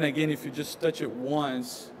 But then again, if you just touch it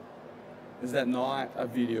once, is that not a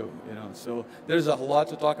video? You know, so there's a lot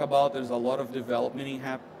to talk about. There's a lot of development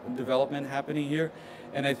happening here,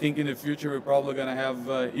 and I think in the future we're probably going to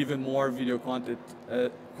have even more video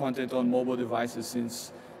content on mobile devices,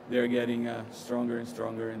 since they're getting stronger and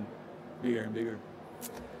stronger and bigger and bigger.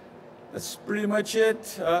 That's pretty much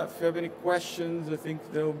it. If you have any questions, I think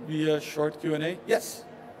there'll be a short Q&A. Yes.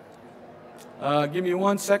 Give me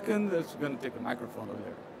 1 second. I'm going to take the microphone over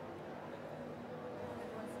there.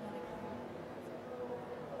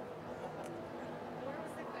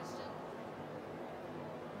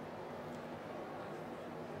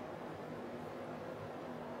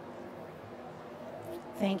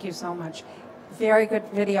 Thank you so much. Very good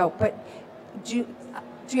video. But do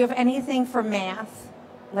you have anything for math,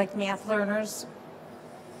 like math learners,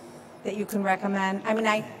 that you can recommend? I mean,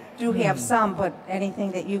 I do have some, but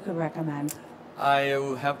anything that you could recommend? I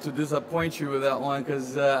will have to disappoint you with that one,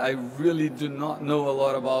 because I really do not know a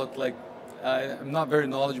lot about, like, I'm not very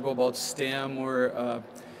knowledgeable about STEM or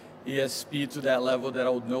ESP to that level that I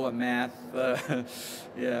would know a math.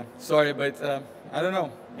 Yeah, sorry, but I don't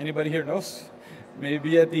know. Anybody here knows?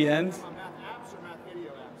 Maybe at the end. Math apps or math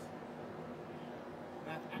video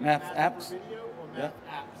apps? Math apps? Video or math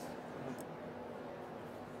apps?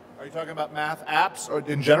 Are you talking about math apps or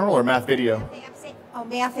in general, or math video? Oh,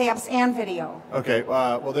 math apps and video. Okay,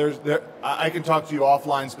 well, I can talk to you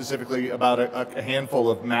offline specifically about a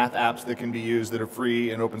handful of math apps that can be used that are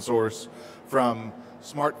free and open source, from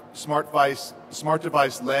smart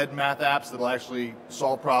device-led math apps that will actually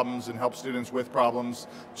solve problems and help students with problems,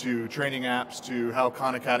 to training apps, to how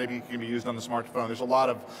Khan Academy can be used on the smartphone.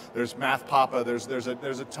 There's Math Papa, there's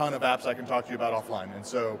a ton of apps I can talk to you about offline, and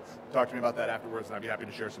so talk to me about that afterwards, and I'd be happy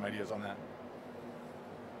to share some ideas on that.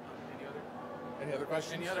 Any other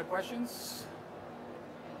questions? Any other questions?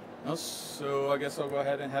 No, so I guess I'll go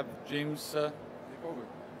ahead and have James take over.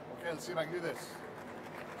 Okay, let's see if I can do this.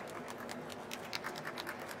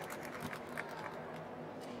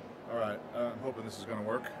 All right, I'm hoping this is going to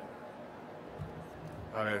work.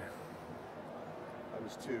 All right, that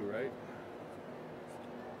was 2, right?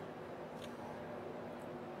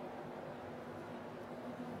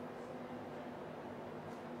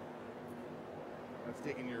 That's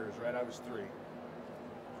taking yours, right? I was 3.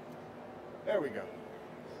 There we go.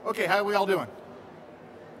 Okay, how are we all doing?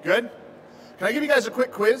 Good? Can I give you guys a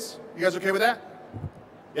quick quiz? You guys okay with that?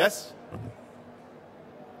 Yes?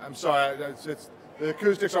 I'm sorry, the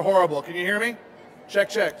acoustics are horrible. Can you hear me? Check,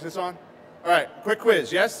 check. Is this on? All right, quick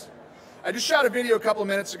quiz, yes? I just shot a video a couple of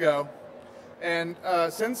minutes ago, and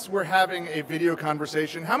since we're having a video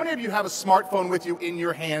conversation, how many of you have a smartphone with you in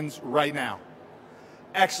your hands right now?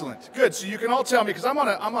 Excellent, good. So you can all tell me, because I'm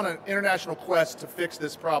on an international quest to fix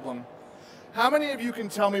this problem. How many of you can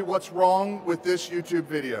tell me what's wrong with this YouTube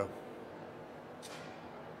video?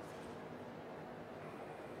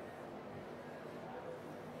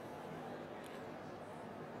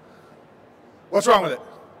 What's wrong with it?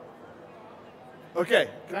 Okay,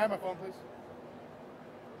 can I have my phone, please?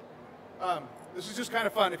 This is just kind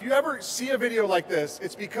of fun. If you ever see a video like this,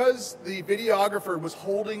 it's because the videographer was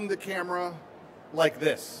holding the camera like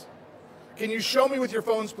this. Can you show me with your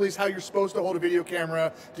phones, please, how you're supposed to hold a video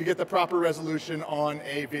camera to get the proper resolution on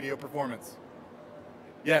a video performance?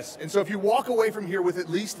 Yes, and so if you walk away from here with at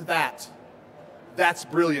least that, that's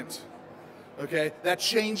brilliant. Okay, that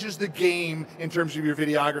changes the game in terms of your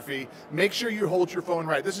videography. Make sure you hold your phone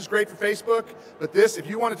right. This is great for Facebook, but this, if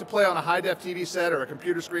you want it to play on a high-def TV set or a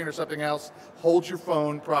computer screen or something else, hold your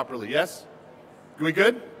phone properly. Yes? Are we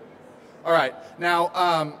good? All right.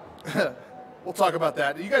 Now, we'll talk about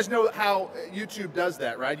that. You guys know how YouTube does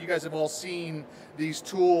that, right? You guys have all seen these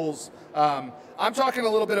tools. I'm talking a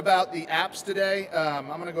little bit about the apps today. I'm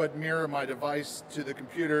going to go ahead and mirror my device to the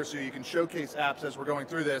computer so you can showcase apps as we're going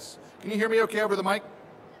through this. Can you hear me okay over the mic?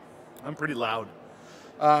 I'm pretty loud.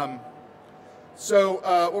 What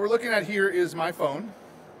we're looking at here is my phone.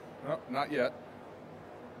 No, not yet.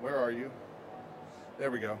 Where are you? There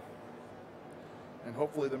we go. And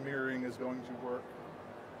hopefully the mirroring is going to work.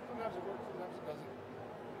 Sometimes it works, sometimes it doesn't.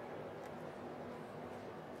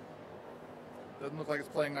 Doesn't look like it's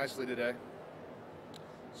playing nicely today.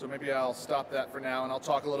 So maybe I'll stop that for now, and I'll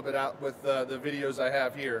talk a little bit out with the videos I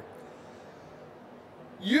have here.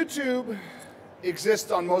 YouTube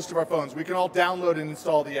exists on most of our phones. We can all download and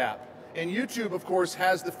install the app. And YouTube, of course,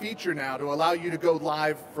 has the feature now to allow you to go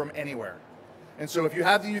live from anywhere. And so if you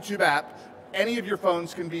have the YouTube app, any of your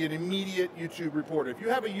phones can be an immediate YouTube reporter. If you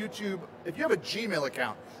have a Gmail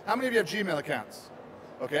account, how many of you have Gmail accounts?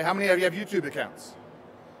 Okay, how many of you have YouTube accounts?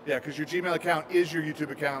 Yeah, because your Gmail account is your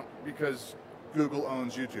YouTube account because Google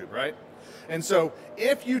owns YouTube, right? And so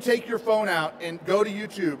if you take your phone out and go to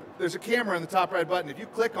YouTube, there's a camera on the top right button. If you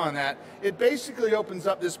click on that, it basically opens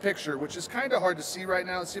up this picture, which is kind of hard to see right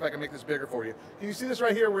now. Let's see if I can make this bigger for you. Can you see this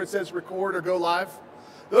right here where it says record or go live?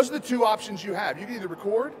 Those are the two options you have. You can either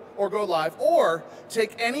record or go live, or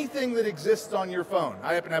take anything that exists on your phone.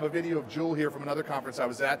 I happen to have a video of Jewel here from another conference I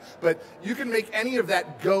was at, but you can make any of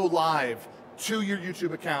that go live to your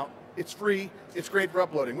YouTube account. It's free, it's great for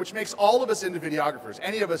uploading, which makes all of us into videographers.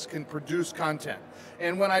 Any of us can produce content.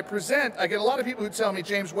 And when I present, I get a lot of people who tell me,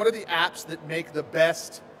 James, what are the apps that make the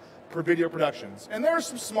best for video productions? And there are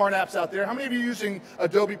some smart apps out there. How many of you are using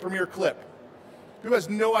Adobe Premiere Clip? Who has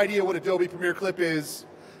no idea what Adobe Premiere Clip is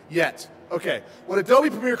yet? Okay, what Adobe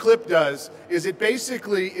Premiere Clip does is it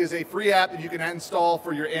basically is a free app that you can install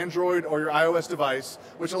for your Android or your iOS device,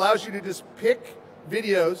 which allows you to just pick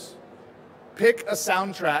videos, pick a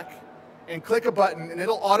soundtrack, and click a button, and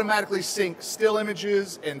it'll automatically sync still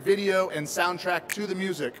images and video and soundtrack to the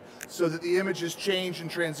music so that the images change and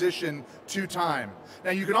transition to time.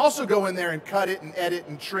 Now you can also go in there and cut it and edit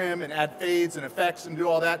and trim and add fades and effects and do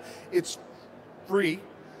all that. It's free.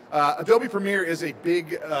 Adobe Premiere is a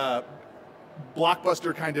big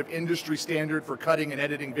blockbuster kind of industry standard for cutting and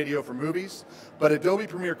editing video for movies, but Adobe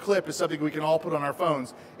Premiere Clip is something we can all put on our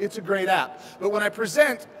phones. It's a great app. But when I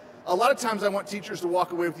present, a lot of times I want teachers to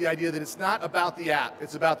walk away with the idea that it's not about the app,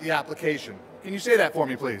 it's about the application. Can you say that for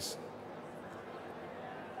me, please?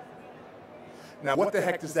 Now, what the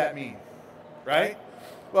heck does that mean, right?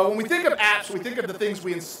 Well, when we think of apps, we think of the things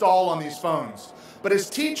we install on these phones. But as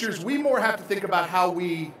teachers, we more have to think about how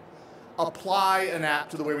we apply an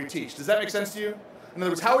app to the way we teach. Does that make sense to you? In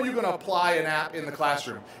other words, how are you going to apply an app in the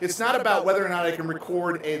classroom? It's not about whether or not I can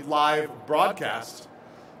record a live broadcast.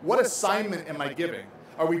 What assignment am I giving?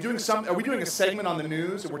 Are we doing a segment on the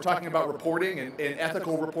news and we're talking about reporting and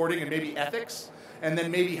ethical reporting and maybe ethics, and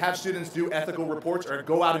then maybe have students do ethical reports or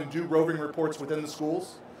go out and do roving reports within the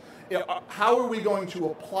schools? How are we going to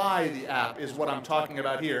apply the app is what I'm talking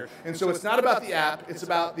about here. And so it's not about the app, it's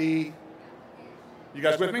about the, you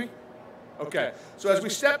guys with me? Okay, so as we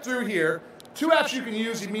step through here, two apps you can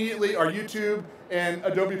use immediately are YouTube and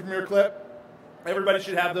Adobe Premiere Clip. Everybody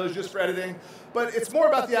should have those just for editing, but it's more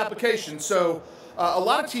about the application. So a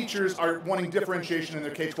lot of teachers are wanting differentiation in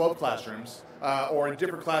their K-12 classrooms or in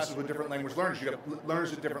different classes with different language learners. You have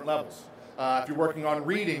learners at different levels. If you're working on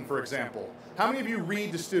reading, for example, how many of you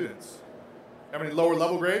read to students? How many lower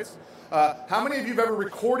level grades? How many of you have ever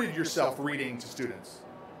recorded yourself reading to students?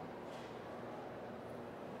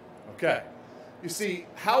 Okay. You see,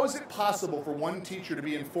 how is it possible for one teacher to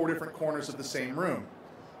be in 4 different corners of the same room?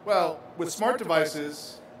 Well, with smart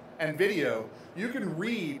devices and video, you can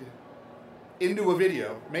read into a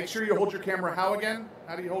video. Make sure you hold your camera how again?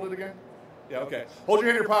 How do you hold it again? Yeah, okay. Hold your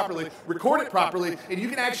hand here properly, record it properly, and you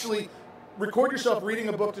can actually record yourself reading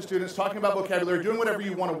a book to students, talking about vocabulary, doing whatever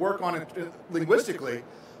you want to work on it linguistically,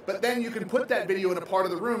 but then you can put that video in a part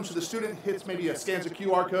of the room so the student scans a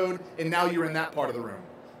QR code, and now you're in that part of the room,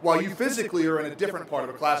 while you physically are in a different part of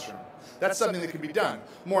a classroom. That's something that can be done.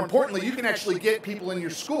 More importantly, you can actually get people in your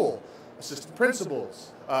school, assistant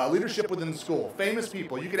principals, leadership within the school, famous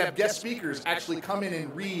people. You could have guest speakers actually come in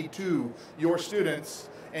and read to your students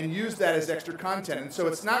and use that as extra content. And so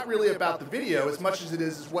it's not really about the video as much as it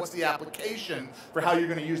is what's the application for how you're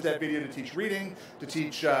going to use that video to teach reading, to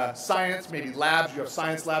teach science, maybe labs. You have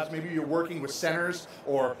science labs. Maybe you're working with centers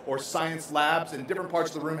or science labs, and different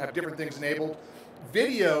parts of the room have different things enabled.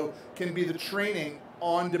 Video can be the training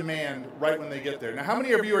on demand right when they get there. Now, how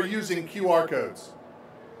many of you are using QR codes?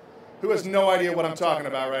 Who has no idea what I'm talking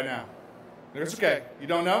about right now? It's okay. You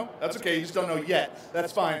don't know? That's okay. You just don't know yet.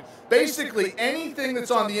 That's fine. Basically, anything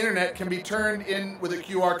that's on the internet can be turned in with a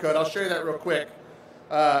QR code. I'll show you that real quick.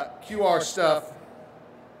 QR stuff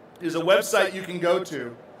is a website you can go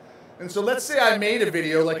to. And so let's say I made a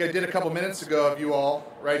video like I did a couple minutes ago of you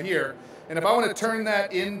all right here. And if I want to turn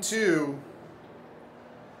that into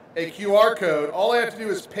a QR code, all I have to do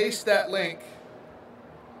is paste that link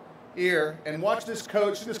here and watch this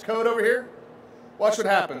code. See this code over here? Watch what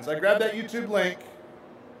happens. I grab that YouTube link,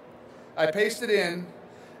 I paste it in,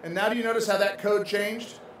 and now do you notice how that code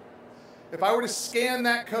changed? If I were to scan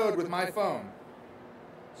that code with my phone,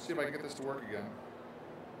 let's see if I can get this to work again.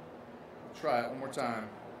 Try it one more time.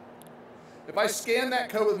 If I scan that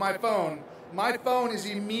code with my phone is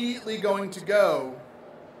immediately going to go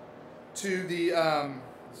to the,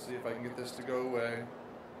 let's see if I can get this to go away.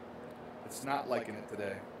 It's not liking it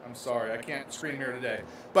today. I'm sorry, I can't screen mirror today.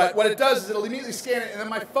 But what it does is it'll immediately scan it, and then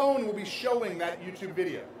my phone will be showing that YouTube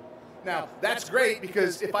video. Now, that's great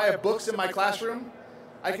because if I have books in my classroom,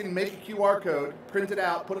 I can make a QR code, print it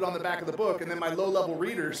out, put it on the back of the book, and then my low-level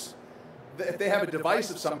readers if they have a device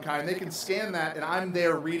of some kind, they can scan that and I'm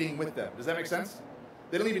there reading with them. Does that make sense?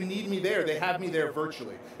 They don't even need me there. They have me there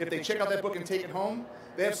virtually. If they check out that book and take it home,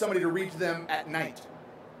 they have somebody to read to them at night.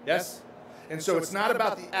 Yes? And so it's not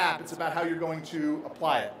about the app, it's about how you're going to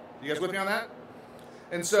apply it. You guys with me on that?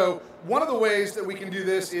 And so one of the ways that we can do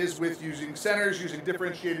this is with using centers, using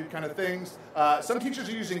differentiated kind of things. Some teachers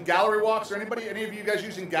are using gallery walks. Are any of you guys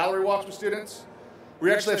using gallery walks with students?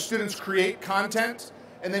 We actually have students create content,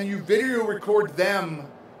 and then you video record them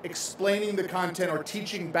explaining the content or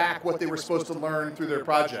teaching back what they were supposed to learn through their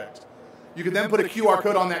project. You can then put a QR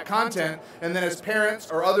code on that content, and then as parents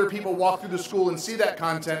or other people walk through the school and see that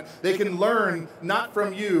content, they can learn not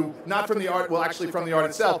from you, not from the art, well actually from the art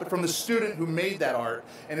itself, but from the student who made that art.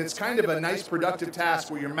 And it's kind of a nice productive task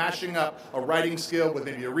where you're mashing up a writing skill with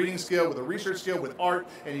maybe a reading skill, with a research skill, with art,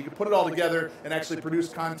 and you can put it all together and actually produce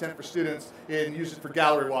content for students and use it for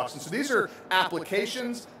gallery walks. And so these are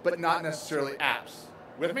applications, but not necessarily apps.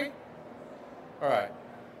 With me? All right.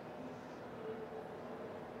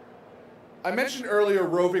 I mentioned earlier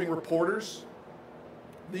roving reporters.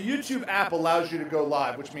 The YouTube app allows you to go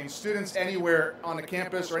live, which means students anywhere on the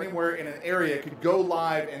campus or anywhere in an area could go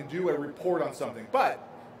live and do a report on something. But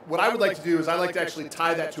what I would like to do is I like to actually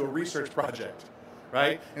tie that to a research project,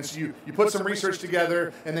 right? And so you put some research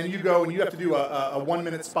together, and then you go and you have to do a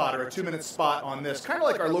 1-minute spot or a 2-minute spot on this, kind of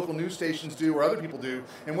like our local news stations do or other people do.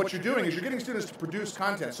 And what you're doing is you're getting students to produce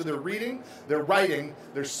content. So they're reading, they're writing,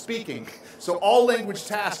 they're speaking. So all language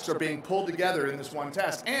tasks are being pulled together in this one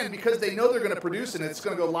task. And because they know they're going to produce it and it's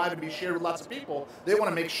going to go live and be shared with lots of people, they want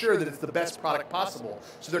to make sure that it's the best product possible.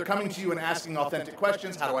 So they're coming to you and asking authentic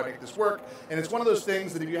questions. How do I make this work? And it's one of those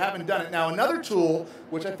things that if you haven't done it. Now, another tool,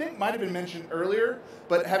 which I think might have been mentioned earlier,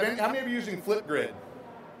 but how many of you are using Flipgrid?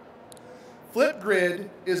 Flipgrid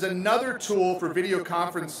is another tool for video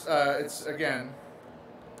conference. It's, again,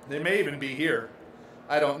 they may even be here.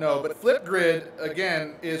 I don't know. But Flipgrid,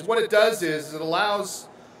 again, is what it does is it allows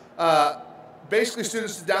basically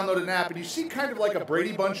students to download an app. And you see kind of like a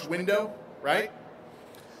Brady Bunch window, right?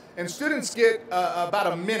 And students get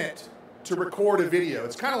about a minute to record a video.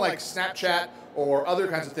 It's kind of like Snapchat or other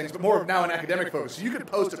kinds of things, but more of now an academic focus. So you could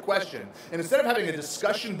post a question, and instead of having a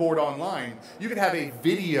discussion board online, you could have a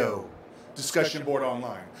video discussion board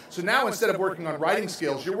online. So now instead of working on writing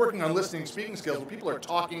skills, you're working on listening, speaking skills, where people are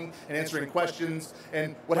talking and answering questions.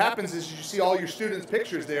 And what happens is you see all your students'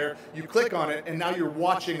 pictures there, you click on it, and now you're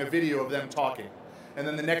watching a video of them talking. And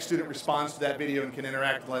then the next student responds to that video and can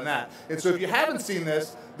interact on that. And so if you haven't seen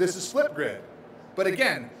this, this is Flipgrid. But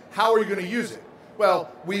again, how are you going to use it?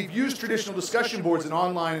 Well, we've used traditional discussion boards in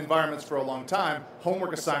online environments for a long time,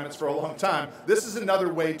 homework assignments for a long time. This is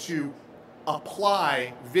another way to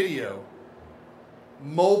apply video,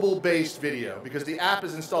 mobile-based video, because the app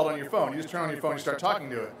is installed on your phone. You just turn on your phone and you start talking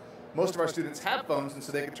to it. Most of our students have phones, and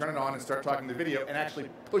so they can turn it on and start talking to video and actually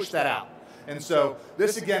push that out. And so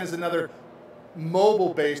this, again, is another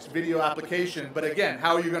mobile-based video application, but again,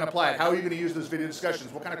 how are you going to apply it? How are you going to use those video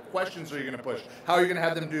discussions? What kind of questions are you going to push? How are you going to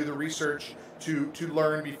have them do the research to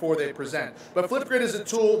learn before they present? But Flipgrid is a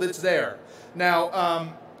tool that's there. Now,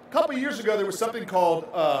 a couple years ago, there was something called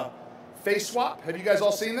Face Swap. Have you guys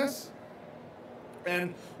all seen this?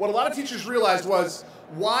 And what a lot of teachers realized was,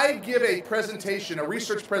 why give a presentation, a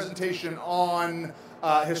research presentation on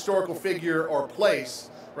a historical figure or place,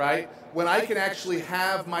 right, when I can actually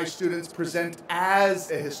have my students present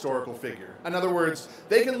as a historical figure. In other words,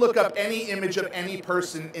 they can look up any image of any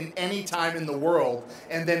person in any time in the world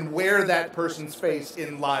and then wear that person's face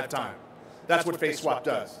in live time. That's what Face Swap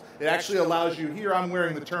does. It actually allows you, here I'm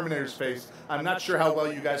wearing the Terminator's face. I'm not sure how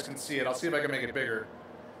well you guys can see it. I'll see if I can make it bigger.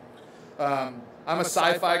 I'm a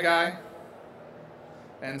sci-fi guy,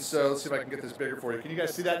 and so let's see if I can get this bigger for you. Can you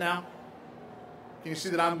guys see that now? Can you see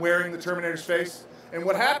that I'm wearing the Terminator's face? And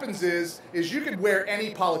what happens is you can wear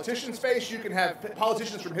any politician's face. You can have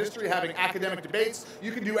politicians from history having academic debates.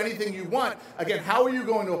 You can do anything you want. Again, how are you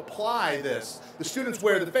going to apply this? The students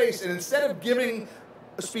wear the face, and instead of giving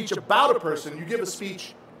a speech about a person, you give a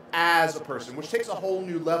speech as a person, which takes a whole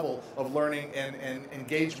new level of learning and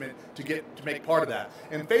engagement to make part of that.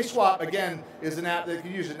 And Face Swap, again, is an app that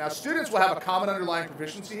can use it. Now, students will have a common underlying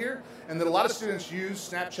proficiency here, and that a lot of students use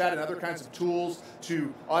Snapchat and other kinds of tools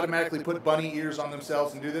to automatically put bunny ears on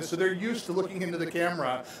themselves and do this. So they're used to looking into the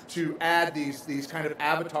camera to add these kind of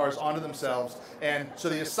avatars onto themselves. And so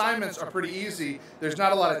the assignments are pretty easy. There's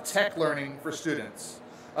not a lot of tech learning for students.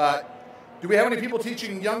 Do we have any people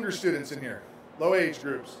teaching younger students in here? Low age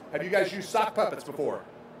groups. Have you guys used sock puppets before?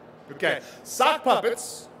 Okay. Sock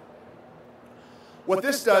puppets, what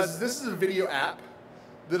this does is this is a video app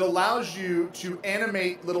that allows you to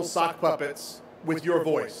animate little sock puppets with your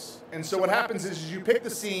voice. And so what happens is you pick the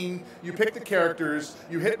scene, you pick the characters,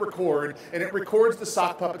 you hit record, and it records the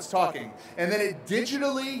sock puppets talking. And then it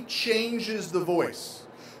digitally changes the voice.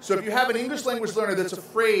 So if you have an English language learner that's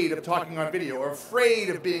afraid of talking on video or afraid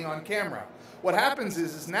of being on camera, what happens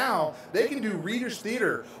is now they can do reader's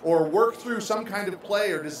theater or work through some kind of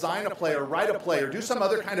play or design a play or write a play or do some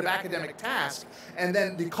other kind of academic task, and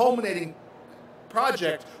then the culminating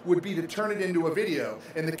project would be to turn it into a video,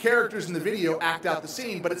 and the characters in the video act out the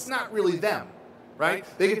scene, but it's not really them, right?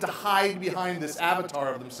 They get to hide behind this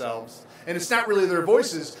avatar of themselves, and it's not really their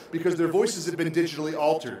voices because their voices have been digitally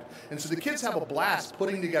altered. And so the kids have a blast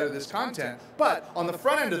putting together this content, but on the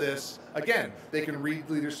front end of this, again, they can read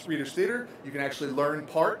reader's theater, you can actually learn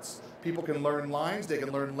parts, people can learn lines, they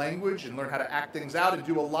can learn language and learn how to act things out and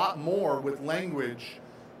do a lot more with language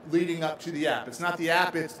leading up to the app. It's not the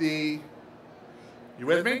app, it's the... You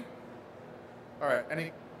with me? All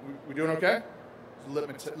right, we doing okay?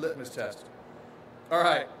 It's a litmus test. All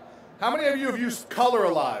right, how many of you have used Color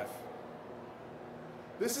Alive?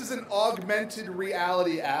 This is an augmented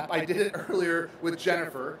reality app. I did it earlier with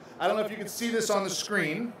Jennifer. I don't know if you can see this on the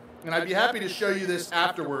screen, and I'd be happy to show you this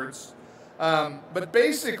afterwards. But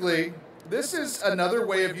basically, this is another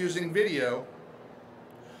way of using video.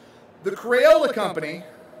 The Crayola company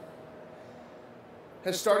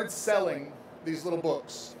has started selling these little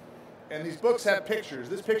books. And these books have pictures.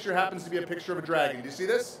 This picture happens to be a picture of a dragon. Do you see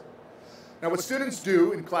this? Now what students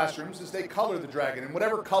do in classrooms is they color the dragon. And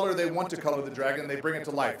whatever color they want to color the dragon, they bring it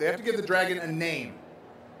to life. They have to give the dragon a name.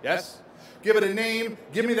 Yes? Give it a name.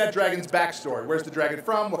 Give me that dragon's backstory. Where's the dragon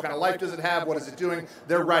from? What kind of life does it have? What is it doing?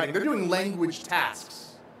 They're writing. They're doing language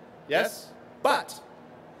tasks. Yes? But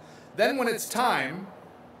then when it's time,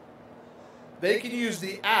 they can use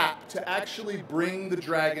the app to actually bring the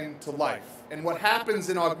dragon to life. And what happens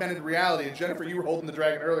in augmented reality, and Jennifer, you were holding the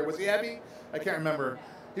dragon earlier. Was he heavy? I can't remember.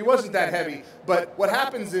 He wasn't that heavy. But what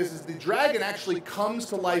happens is the dragon actually comes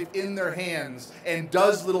to life in their hands and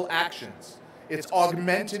does little actions. It's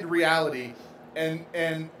augmented reality.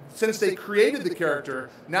 And since they created the character,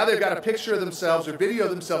 now they've got a picture of themselves or video of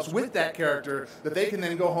themselves with that character that they can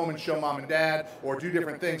then go home and show mom and dad or do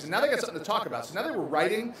different things. And now they got something to talk about. So now they were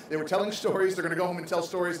writing, they were telling stories, they're going to go home and tell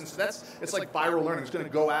stories. And so it's like viral learning. It's going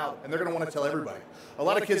to go out and they're going to want to tell everybody. A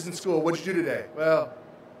lot of kids in school, what'd you do today? Well,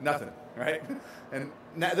 nothing, right? And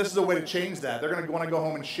now this is a way to change that. They're going to want to go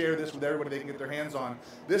home and share this with everybody they can get their hands on.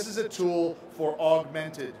 This is a tool for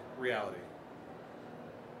augmented reality.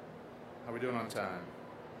 How are we doing on time?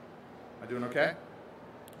 Am I doing okay?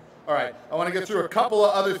 All right, I want to get through a couple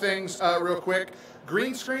of other things real quick.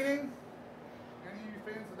 Green screening. Any of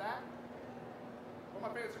you fans of that?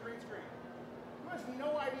 What am I fans of green screen? Who has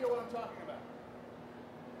no idea what I'm talking about?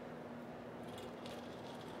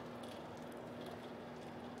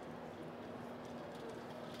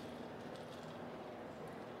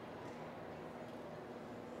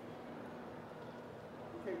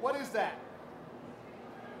 Okay, what is that?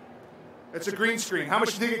 It's a green screen. How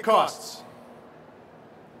much do you think it costs?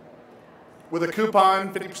 With a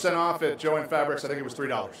coupon, 50% off at Joann Fabrics, I think it was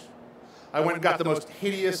 $3. I went and got the most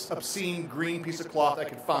hideous, obscene green piece of cloth I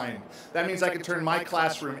could find. That means I could turn my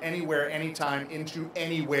classroom anywhere, anytime into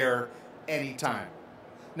anywhere, anytime.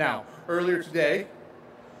 Now, earlier today,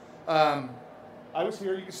 I was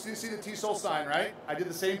here. You can see the TESOL sign, right? I did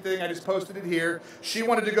the same thing. I just posted it here. She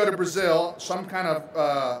wanted to go to Brazil, some kind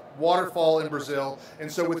of waterfall in Brazil.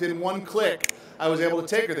 And so within one click, I was able to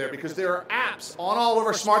take her there because there are apps on all of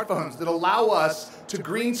our smartphones that allow us to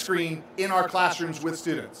green screen in our classrooms with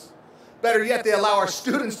students. Better yet, they allow our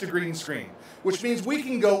students to green screen, which means we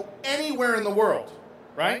can go anywhere in the world,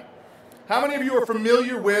 right? How many of you are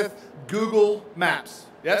familiar with Google Maps?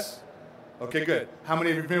 Yes? Okay, good. How many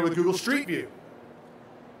of you are familiar with Google Street View?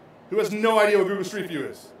 Who has no idea what Google Street View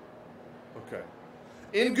is? Okay.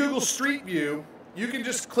 In Google Street View, you can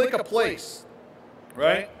just click a place,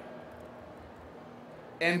 right?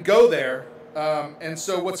 And go there. And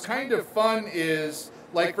so what's kind of fun is,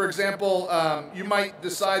 like, for example, you might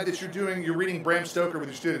decide that you're reading Bram Stoker with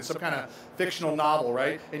your students, some kind of fictional novel,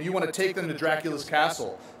 right? And you want to take them to Dracula's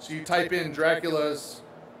castle. So you type in Dracula's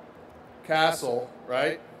castle,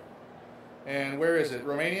 right? And where is it?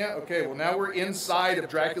 Romania? Okay, well now we're inside of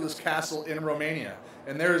Dracula's castle in Romania.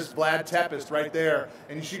 And there's Vlad Tepes right there.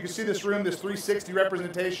 And you can see this room, this 360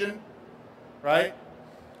 representation, right?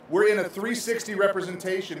 We're in a 360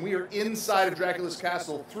 representation. We are inside of Dracula's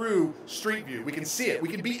castle through Street View. We can see it. We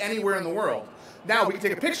can be anywhere in the world. Now we can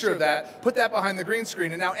take a picture of that, put that behind the green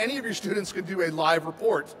screen, and now any of your students can do a live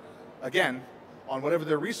report, again, on whatever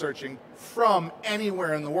they're researching from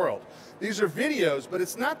anywhere in the world. These are videos, but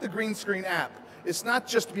it's not the green screen app. it's not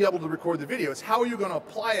just to be able to record the video, it's how are you going to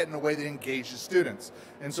apply it in a way that engages students.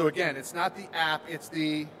 And so again, it's not the app, it's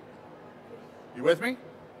the, you with me?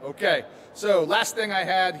 Okay, so last thing I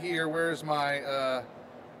had here, where's my,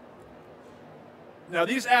 now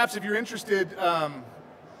these apps, if you're interested,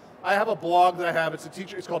 I have a blog that I have,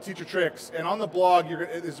 it's called Teacher Tricks, and on the blog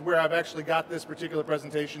is where I've actually got this particular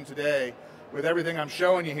presentation today with everything I'm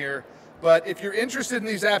showing you here. But if you're interested in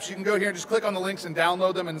these apps, you can go here and just click on the links and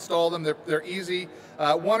download them and install them. They're easy.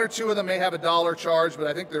 One or two of them may have $1 charge, but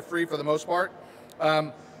I think they're free for the most part.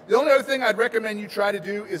 The only other thing I'd recommend you try to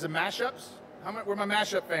do is a mashups. Where are my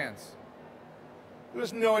mashup fans? Who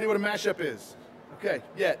has no idea what a mashup is? Okay,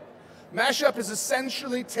 yet. Mashup is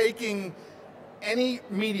essentially taking any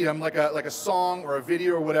medium, like a song or a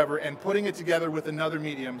video or whatever, and putting it together with another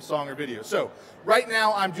medium, song or video. So right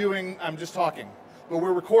now I'm just talking, but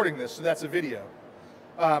we're recording this, so that's a video.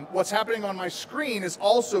 What's happening on my screen is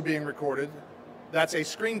also being recorded. That's a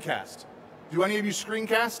screencast. Do any of you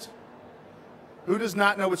screencast? Who does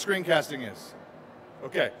not know what screencasting is?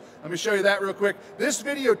 Okay, let me show you that real quick. This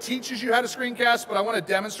video teaches you how to screencast, but I want to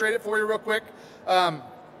demonstrate it for you real quick.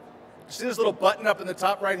 See this little button up in the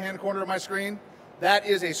top right-hand corner of my screen? That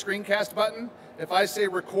is a screencast button. If I say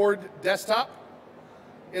record desktop,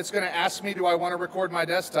 it's going to ask me, do I want to record my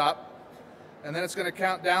desktop? And then it's going to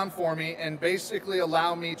count down for me and basically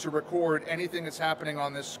allow me to record anything that's happening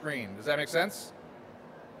on this screen. Does that make sense?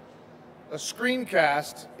 A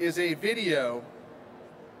screencast is a video.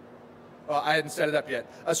 Well, I hadn't set it up yet.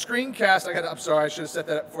 A screencast, I'm sorry, I should have set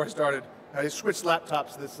that up before I started. I switched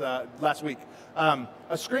laptops this last week. A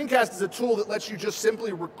screencast is a tool that lets you just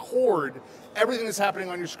simply record everything that's happening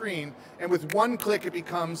on your screen, and with one click it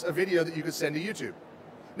becomes a video that you could send to YouTube.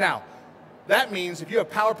 Now, that means if you have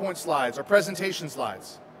PowerPoint slides or presentation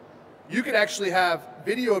slides, you could actually have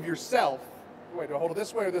video of yourself. Wait, do I hold it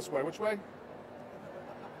this way or this way? Which way?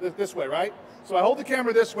 This way, right? So I hold the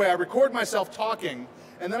camera this way, I record myself talking,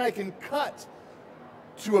 and then I can cut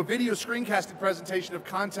to a video screencasted presentation of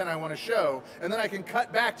content I want to show, and then I can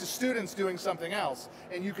cut back to students doing something else,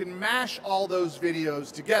 and you can mash all those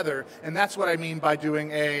videos together, and that's what I mean by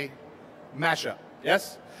doing a mashup,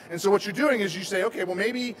 yes? And so what you're doing is you say, okay, well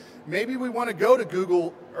maybe we want to go to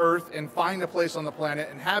Google Earth and find a place on the planet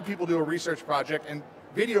and have people do a research project and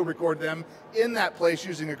video record them in that place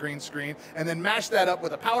using a green screen, and then mash that up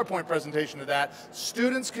with a PowerPoint presentation of that.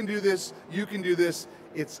 Students can do this, you can do this.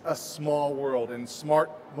 It's a small world, and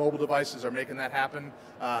smart mobile devices are making that happen.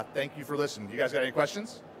 Thank you for listening. You guys got any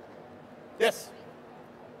questions? Yes?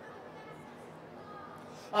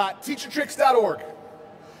 Teachertricks.org.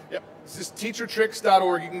 Yep, this is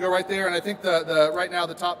teachertricks.org. You can go right there, and I think right now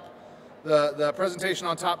the presentation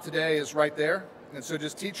on top today is right there. And so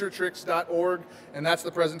just teachertricks.org, and that's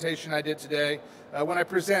the presentation I did today. When I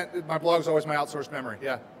present, my blog is always my outsourced memory.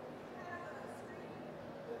 Yeah.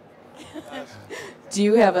 Do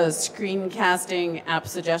you have a screencasting app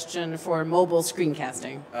suggestion for mobile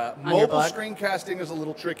screencasting? Mobile screencasting is a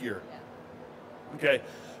little trickier. Okay,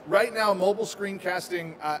 right now mobile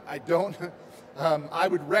screencasting, I don't. I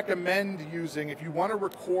would recommend using, if you want to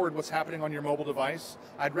record what's happening on your mobile device,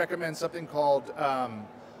 I'd recommend something called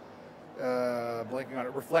blanking on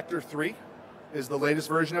it. Reflector 3 is the latest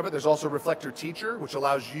version of it. There's also Reflector Teacher, which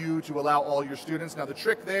allows you to allow all your students. Now the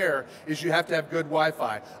trick there is you have to have good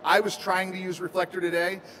Wi-Fi. I was trying to use Reflector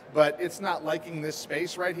today, but it's not liking this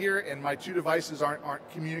space right here, and my two devices aren't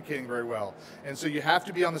communicating very well. And so you have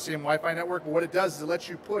to be on the same Wi-Fi network, but what it does is it lets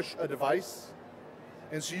you push a device.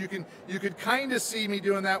 And so you could kind of see me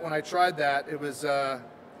doing that when I tried that. It was,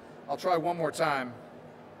 I'll try one more time.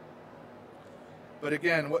 But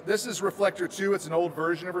again, this is Reflector 2. It's an old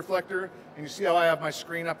version of Reflector. And you see how I have my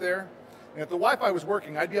screen up there? And if the Wi-Fi was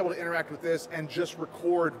working, I'd be able to interact with this and just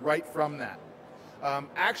record right from that.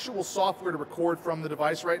 Actual software to record from the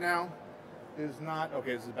device right now is not,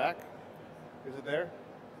 okay, is it back? Is it there?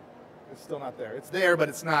 It's still not there. It's there, but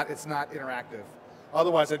it's not interactive.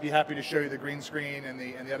 Otherwise, I'd be happy to show you the green screen and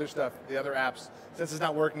the other stuff, the other apps. Since it's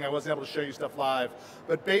not working, I wasn't able to show you stuff live.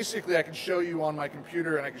 But basically, I can show you on my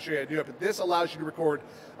computer, and I can show you how to do it. But this allows you to record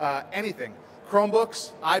anything.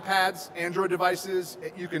 Chromebooks, iPads, Android devices,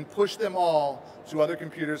 you can push them all to other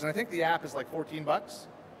computers. And I think the app is like $14,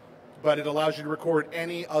 but it allows you to record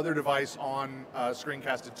any other device on a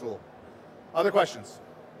screencasted tool. Other questions?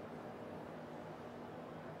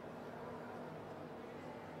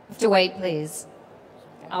 You have to wait, please.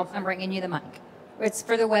 I'm bringing you the mic. It's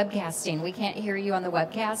for the webcasting. We can't hear you on the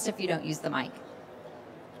webcast if you don't use the mic.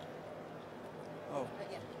 Oh,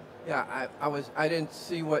 yeah. I didn't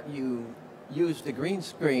see what you used the green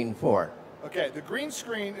screen for. Okay, the green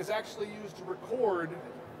screen is actually used to record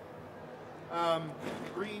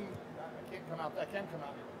Green, I can't come out, I can come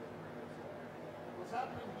out here. What's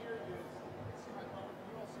happening here is, see my phone?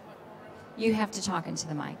 Can you all see my phone right now? You have to talk into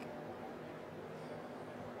the mic.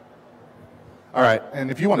 All right,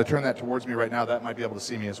 and if you want to turn that towards me right now, that might be able to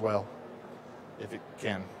see me as well, if it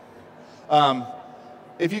can.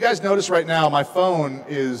 If you guys notice right now, my phone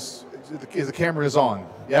the camera is on,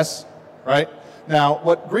 yes? Right? Now,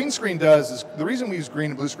 what green screen does is, the reason we use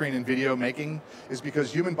green and blue screen in video making is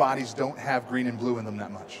because human bodies don't have green and blue in them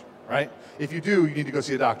that much, right? If you do, you need to go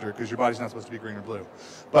see a doctor because your body's not supposed to be green or blue.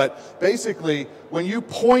 But basically, when you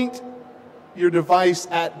point your device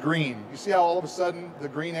at green, you see how all of a sudden the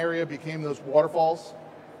green area became those waterfalls,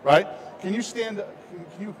 right? Can you can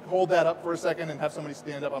you hold that up for a second and have somebody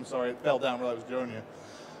stand up? I'm sorry, it fell down while I was showing you.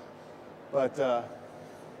 But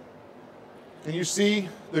can you see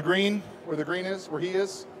the green, where the green is, where he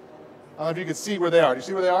is? I don't know if you can see where they are. Do you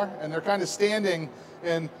see where they are? And they're kind of standing,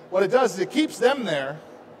 and what it does is it keeps them there,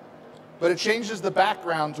 but it changes the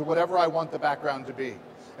background to whatever I want the background to be.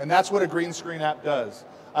 And that's what a green screen app does.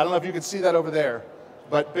 I don't know if you can see that over there,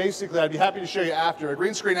 but basically, I'd be happy to show you after. A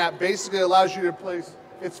green screen app basically allows you to place,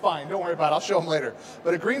 it's fine, don't worry about it, I'll show them later.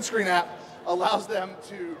 But a green screen app allows them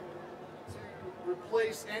to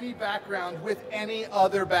replace any background with any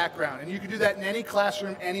other background. And you can do that in any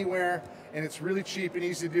classroom, anywhere, and it's really cheap and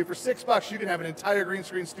easy to do. For $6, you can have an entire green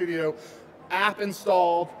screen studio, app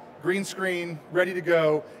installed, green screen, ready to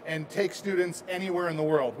go, and take students anywhere in the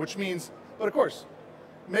world, which means, but of course,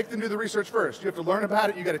 make them do the research first. You have to learn about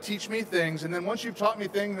it, you got to teach me things, and then once you've taught me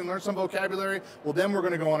things and learned some vocabulary, well, then we're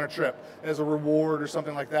going to go on a trip as a reward or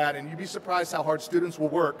something like that, and you'd be surprised how hard students will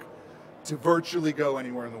work to virtually go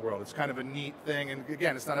anywhere in the world. It's kind of a neat thing, and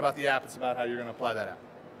again, it's not about the app, it's about how you're going to apply that app.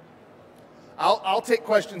 I'll take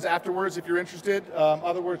questions afterwards if you're interested.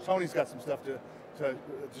 Otherwise, Tony's got some stuff to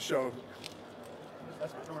show.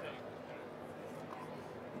 That's for Tony.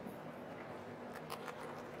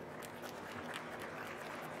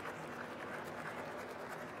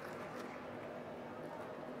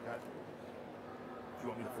 Do you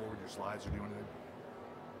want me to forward your slides, or do you want to?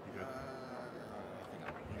 You good?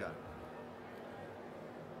 You got it.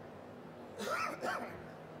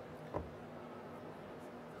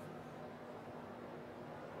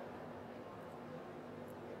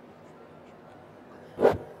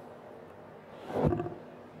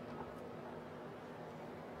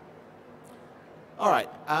 All right.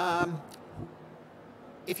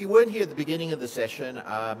 If you weren't here at the beginning of the session,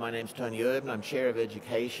 my name's Tony Urban. I'm Chair of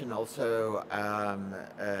Education, also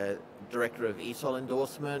Director of ESOL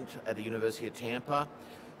Endorsement at the University of Tampa.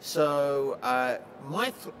 So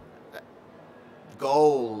my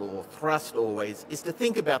goal or thrust always is to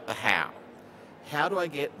think about the how. How do I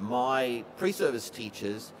get my pre-service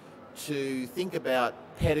teachers to think about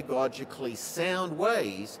pedagogically sound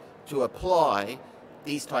ways to apply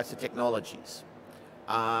these types of technologies?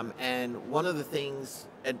 And one of the things,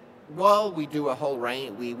 and while we do a whole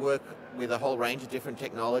range, we work with a whole range of different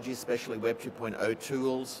technologies, especially Web 2.0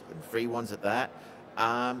 tools and free ones at that.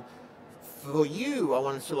 For you, I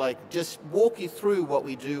wanted to just walk you through what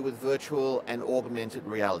we do with virtual and augmented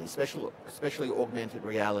reality, especially augmented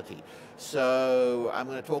reality. So I'm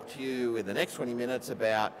going to talk to you in the next 20 minutes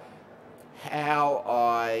about how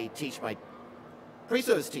I teach my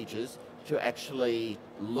pre-service teachers to actually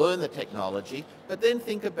learn the technology, but then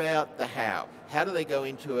think about the how. How do they go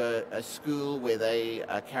into a school where they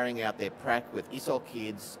are carrying out their prac with ESOL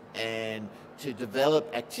kids and to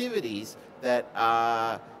develop activities that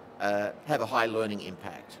are, have a high learning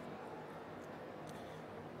impact.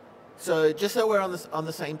 So just so we're on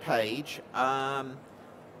the same page,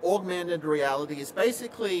 augmented reality is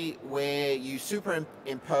basically where you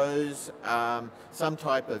superimpose some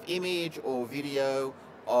type of image or video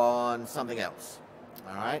on something else.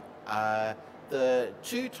 All right. The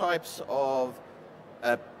two types of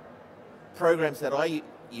programs that I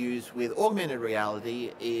use with augmented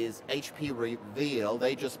reality is HP Reveal.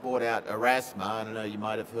 They just bought out Erasma. I don't know, you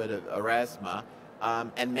might have heard of Erasma,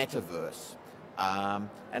 and Metaverse.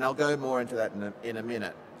 And I'll go more into that in a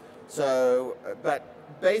minute. So,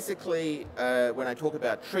 but basically, when I talk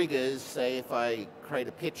about triggers, say if I create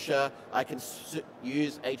a picture, I can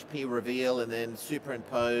use HP Reveal and then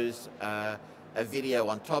superimpose a video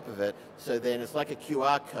on top of it. So then it's like a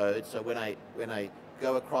QR code. So when I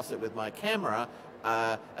go across it with my camera,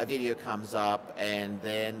 a video comes up, and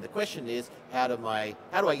then the question is, how do I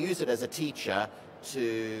use it as a teacher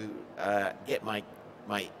to get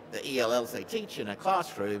the ELLs they teach in a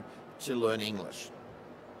classroom to learn English?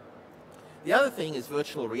 The other thing is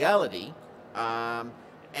virtual reality, and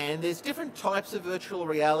there's different types of virtual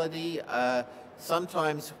reality.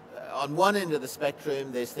 Sometimes on one end of the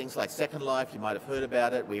spectrum, there's things like Second Life, you might have heard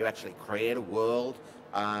about it, where you actually create a world.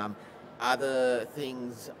 Other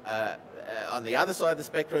things on the other side of the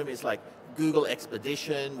spectrum is like Google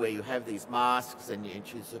Expedition, where you have these masks and you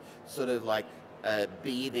choose sort of like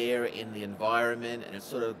be there in the environment, and it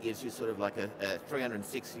sort of gives you sort of like a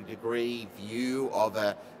 360-degree view of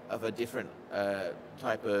a different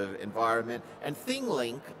type of environment. And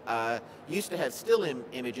ThingLink used to have still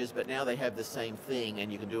images, but now they have the same thing,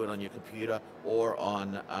 and you can do it on your computer or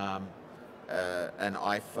on an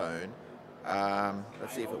iPhone.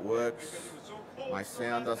 Let's see if it works. My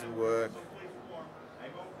sound doesn't work.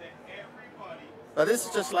 But this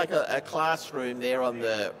is just like a classroom there on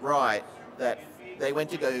the right that they went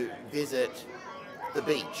to go visit the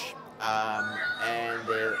beach. And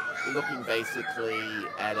they're looking basically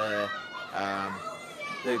at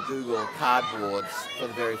the Google Cardboards for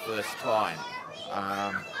the very first time.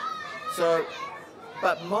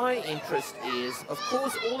 But my interest is, of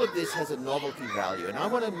course, all of this has a novelty value, and I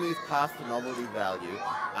want to move past the novelty value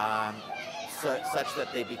such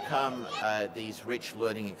that they become these rich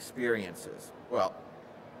learning experiences. Well,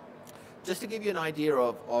 just to give you an idea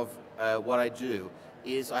of what I do,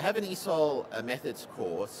 is I have an ESOL methods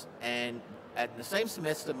course, and at the same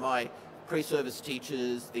semester my pre-service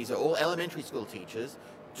teachers, these are all elementary school teachers,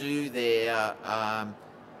 do their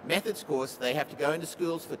methods course. They have to go into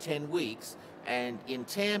schools for 10 weeks, and in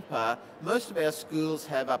Tampa, most of our schools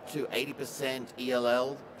have up to 80%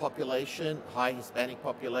 ELL population, high Hispanic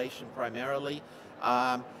population primarily.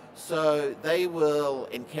 So they will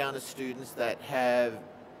encounter students that have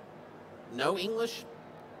no English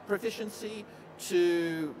proficiency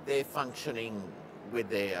to their functioning with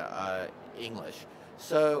their English.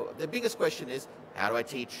 So the biggest question is, how do I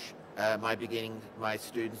teach my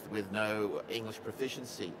students with no English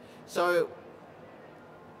proficiency? So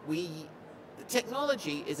the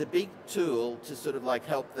technology is a big tool to sort of like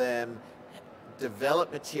help them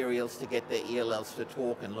develop materials to get their ELLs to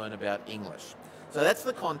talk and learn about English. So that's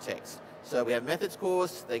the context. So we have methods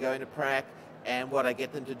course, they go into prac, and what I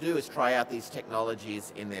get them to do is try out these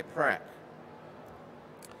technologies in their prac.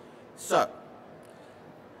 So,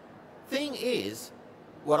 thing is,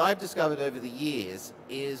 what I've discovered over the years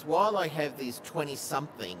is while I have these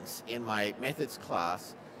 20-somethings in my methods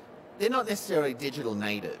class, they're not necessarily digital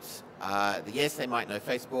natives. Yes, they might know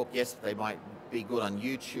Facebook, yes, they might be good on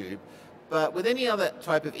YouTube, but with any other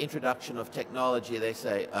type of introduction of technology, they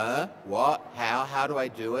say, what, how do I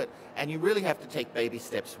do it? And you really have to take baby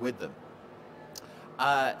steps with them.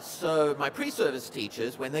 So my pre-service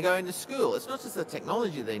teachers, when they go into school, it's not just the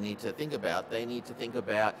technology they need to think about. They need to think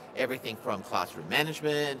about everything from classroom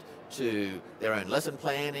management to their own lesson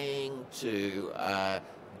planning to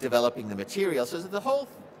developing the material. So there's the whole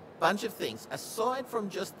bunch of things, aside from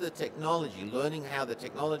just the technology, learning how the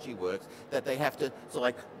technology works, that they have to sort of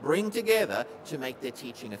like bring together to make their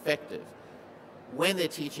teaching effective. When they're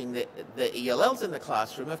teaching the ELLs in the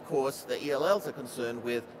classroom, of course, the ELLs are concerned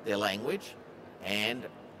with their language and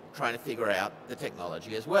trying to figure out the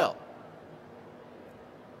technology as well.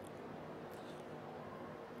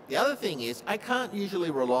 The other thing is, I can't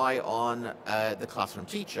usually rely on the classroom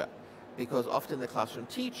teacher, because often the classroom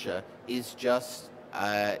teacher is just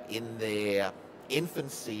in their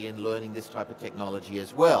infancy in learning this type of technology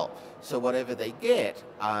as well. So whatever they get,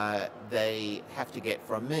 they have to get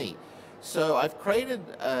from me. So I've created,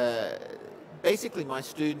 basically my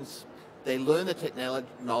students, they learn the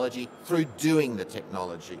technology through doing the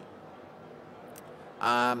technology.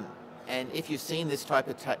 And if you've seen this type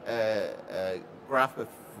of graph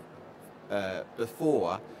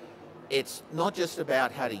before, it's not just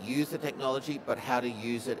about how to use the technology, but how to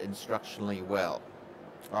use it instructionally well.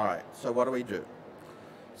 All right, so what do we do?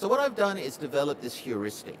 So what I've done is develop this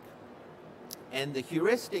heuristic. And the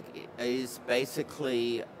heuristic is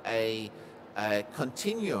basically a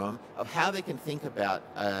continuum of how they can think about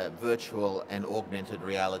virtual and augmented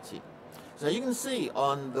reality. So you can see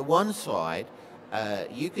on the one side,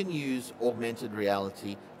 you can use augmented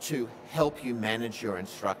reality to help you manage your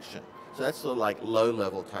instruction. So that's sort of like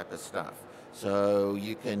low-level type of stuff. So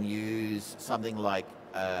you can use something like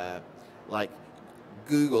a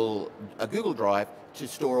Google Drive to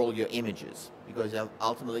store all your images, because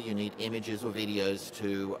ultimately you need images or videos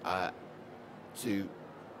to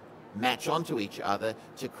match onto each other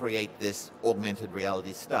to create this augmented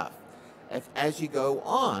reality stuff. As you go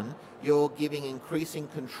on, you're giving increasing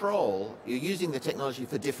control. You're using the technology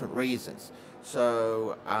for different reasons.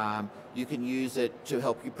 So you can use it to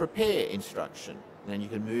help you prepare instruction. Then you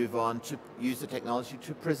can move on to use the technology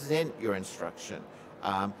to present your instruction.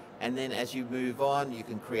 And then as you move on, you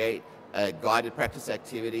can create guided practice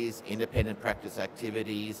activities, independent practice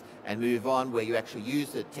activities, and move on where you actually use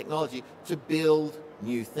the technology to build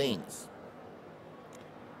new things.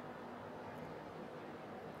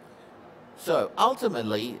 So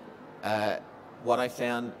ultimately, what I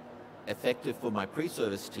found effective for my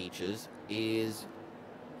pre-service teachers is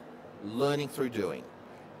learning through doing.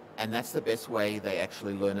 And that's the best way they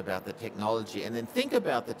actually learn about the technology, and then think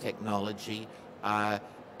about the technology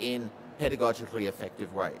in pedagogically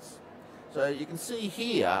effective ways. So you can see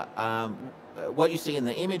here, what you see in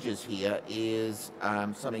the images here is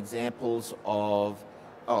some examples of,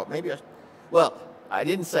 I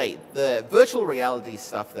didn't say, the virtual reality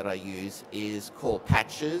stuff that I use is called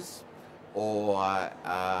patches or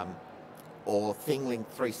ThingLink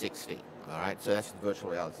 360. All right, so that's the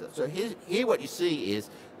virtual reality. So here what you see is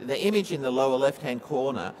the image in the lower left-hand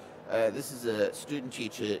corner. This is a student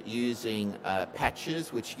teacher using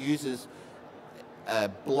patches, which uses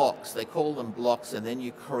blocks. They call them blocks, and then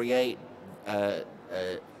you create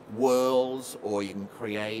worlds, or you can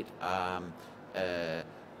create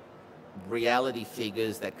reality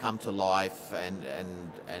figures that come to life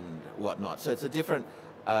and whatnot. So it's a different.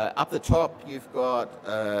 Up the top, you've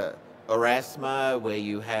got Erasma, where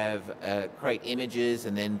you have create images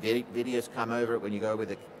and then videos come over it when you go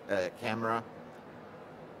with a camera.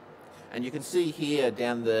 And you can see here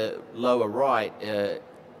down the lower right,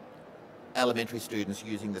 elementary students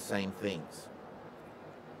using the same things.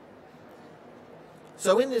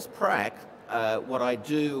 So in this prac, what I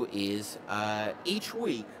do is each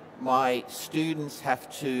week my students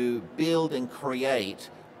have to build and create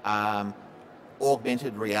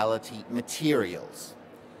augmented reality materials.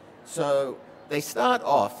 So they start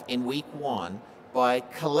off in week 1 by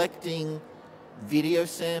collecting video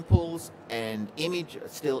samples and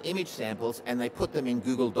still image samples, and they put them in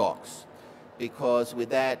Google Docs, because with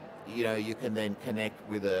that, you can then connect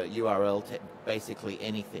with a URL to basically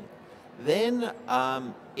anything. Then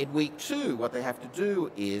in week 2, what they have to do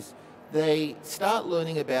is they start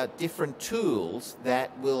learning about different tools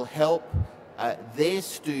that will help their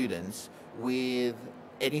students with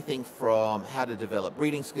anything from how to develop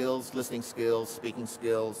reading skills, listening skills, speaking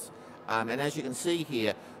skills. And as you can see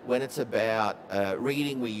here, when it's about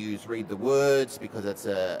reading, we use Read the Words, because it's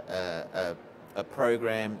a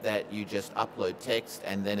program that you just upload text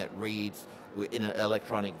and then it reads in an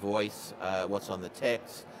electronic voice what's on the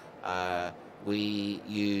text. We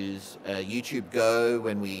use YouTube Go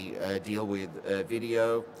when we deal with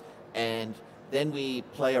video, and then we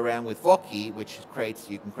play around with Voki, which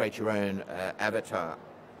you can create your own avatar.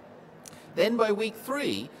 Then by week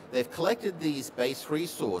 3, they've collected these base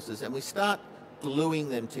resources, and we start gluing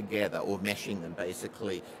them together, or meshing them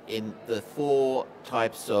basically, in the 4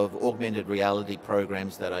 types of augmented reality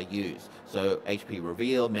programs that I use. So HP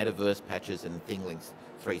Reveal, Metaverse, Patches, and ThingLink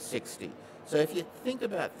 360. So if you think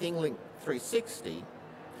about ThingLink 360,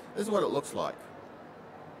 this is what it looks like.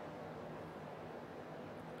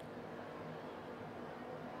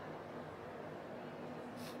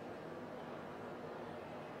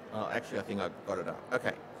 Oh, actually, I think I've got it up.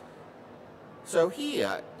 Okay. So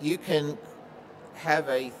here, you can have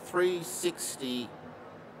a 360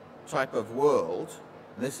 type of world.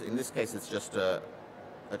 In this case, it's just a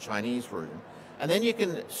Chinese room. And then you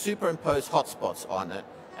can superimpose hotspots on it.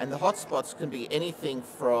 And the hotspots can be anything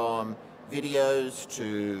from videos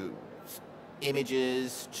to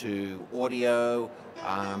images to audio.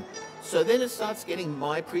 So then it starts getting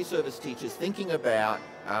my pre-service teachers thinking about,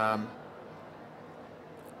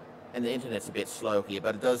 and the internet's a bit slow here,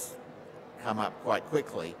 but it does come up quite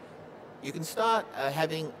quickly. You can start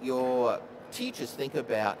having your teachers think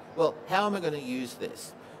about, well, how am I going to use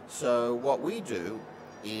this? So what we do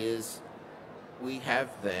is we have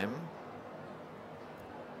them,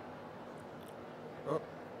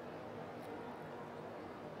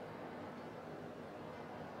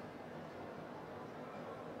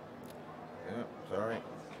 sorry.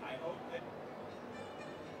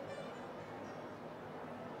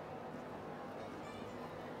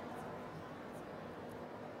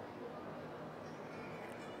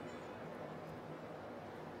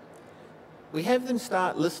 We have them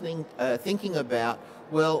start listening, thinking about,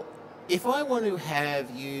 well, if I want to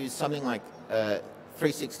use something like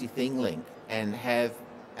 360 ThingLink and have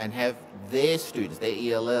their students, their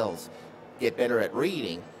ELLs, get better at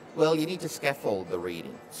reading, well, you need to scaffold the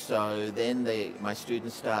reading. So then my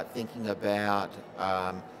students start thinking about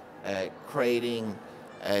creating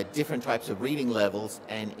different types of reading levels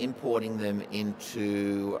and importing them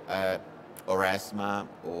into Erasma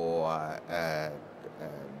or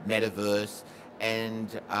Metaverse,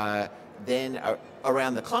 and then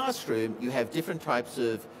around the classroom you have different types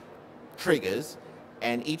of triggers,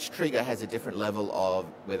 and each trigger has a different level of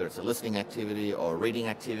whether it's a listening activity or a reading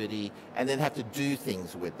activity, and then have to do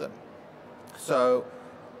things with them. So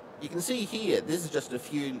you can see here, this is just a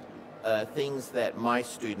few things that my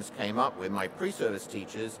students came up with, my pre-service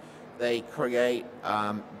teachers. They create,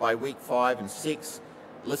 by week 5 and 6,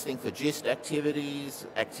 listening for gist activities,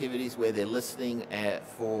 activities where they're listening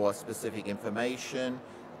for specific information.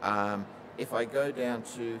 If I go down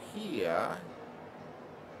to here,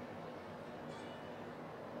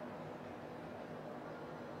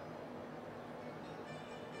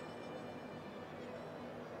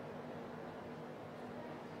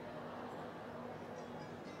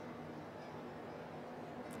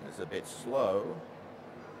 it's a bit slow.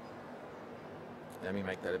 Let me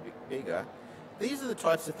make that a bit bigger. These are the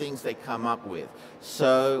types of things they come up with.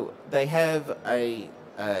 So they have a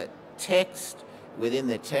text. Within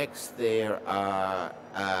the text, there are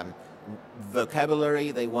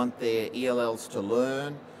vocabulary they want their ELLs to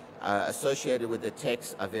learn. Associated with the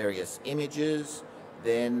text are various images.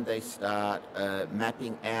 Then they start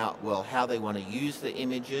mapping out, well, how they want to use the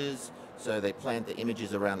images. So they plant the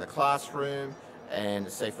images around the classroom.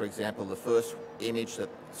 And say, for example, the first image that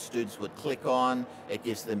students would click on, it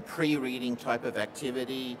gives them pre-reading type of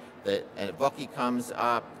activity. That a Voci comes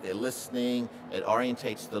up, they're listening, it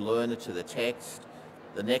orientates the learner to the text.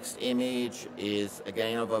 The next image is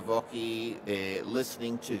again of a Voci, they're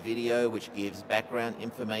listening to video which gives background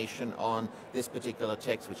information on this particular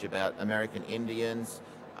text, which is about American Indians.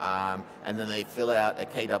 And then they fill out a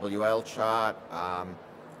KWL chart.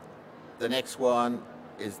 The next one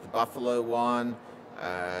is the Buffalo one.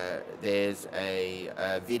 There's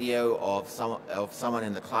a video of someone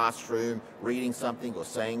in the classroom reading something or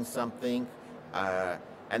saying something,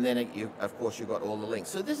 and then of course you've got all the links.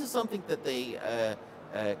 So this is something that they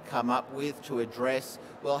come up with to address,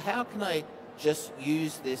 well, how can I just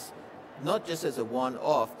use this not just as a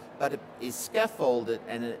one-off, but it is scaffolded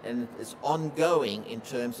and it's ongoing in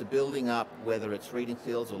terms of building up whether it's reading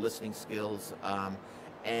skills or listening skills.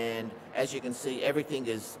 And as you can see, everything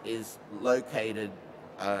is located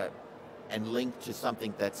and linked to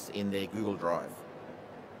something that's in their Google Drive.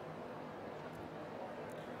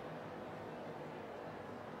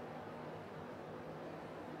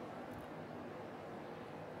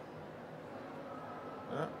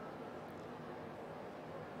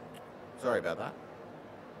 Sorry about that.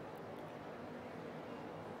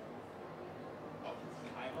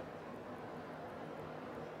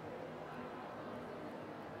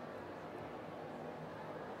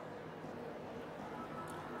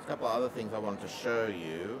 A couple of other things I wanted to show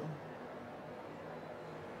you.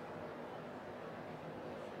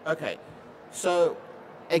 Okay, so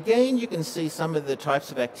again, you can see some of the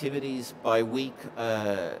types of activities by week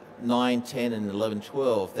 9, 10, and 11,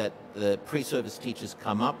 12 that the pre-service teachers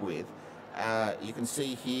come up with. You can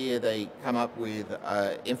see here they come up with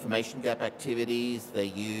information gap activities. They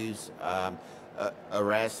use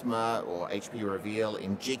Erasma or HP Reveal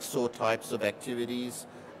in jigsaw types of activities.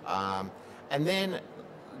 And then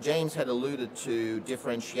James had alluded to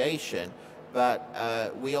differentiation, but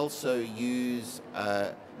we also use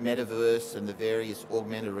metaverse and the various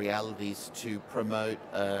augmented realities to promote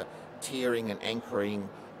tiering and anchoring,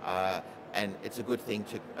 and it's a good thing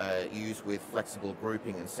to use with flexible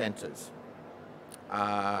grouping and centers.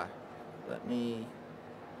 Let me...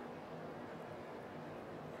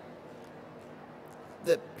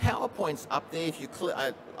 The PowerPoint's up there. If you click,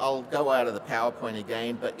 I'll go out of the PowerPoint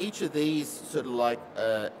again, but each of these sort of like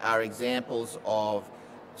are examples of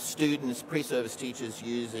students, pre-service teachers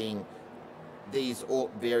using these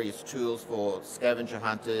various tools for scavenger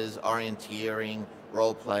hunters, orienteering,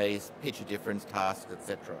 role plays, picture difference tasks,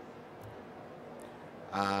 etc.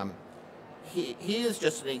 Here's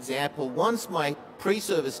just an example. Once my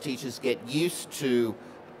pre-service teachers get used to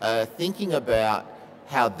thinking about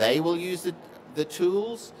how they will use the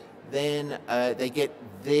tools, then they get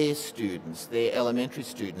their students, their elementary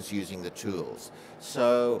students, using the tools.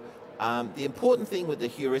 So the important thing with the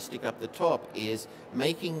heuristic up the top is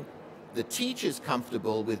making the teachers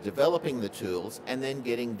comfortable with developing the tools and then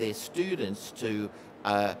getting their students to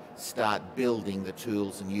start building the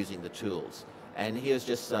tools and using the tools. And here's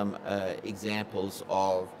just some examples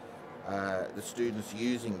of the students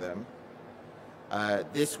using them.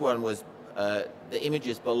 This one was, the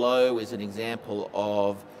images below is an example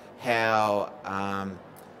of how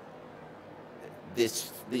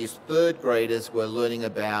these third graders were learning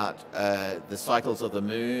about the cycles of the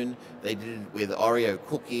moon. They did it with Oreo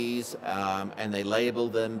cookies, and they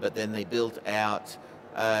labeled them, but then they built out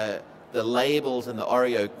the labels, and the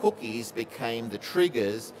Oreo cookies became the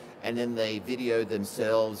triggers, and then they video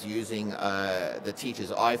themselves using the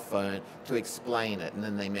teacher's iPhone to explain it, and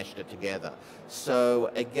then they meshed it together.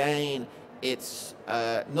 So again, it's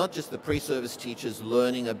not just the pre-service teachers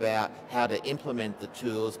learning about how to implement the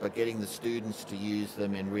tools, but getting the students to use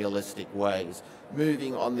them in realistic ways.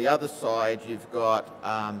 Moving on the other side, you've got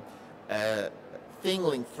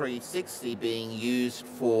ThingLink 360 being used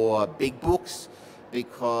for big books,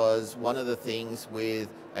 because one of the things with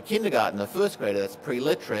a kindergartner, a first grader that's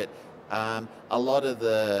pre-literate, a lot of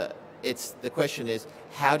the question is,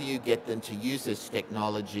 how do you get them to use this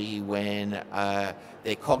technology when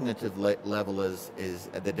their cognitive level is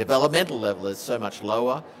the developmental level is so much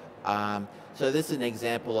lower? So this is an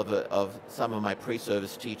example of some of my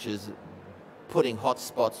pre-service teachers putting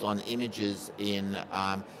hotspots on images in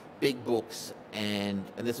big books, and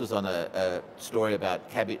this was on a story about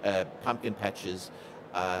pumpkin patches,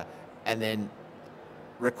 and then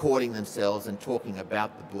recording themselves and talking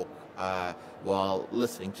about the book while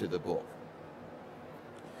listening to the book.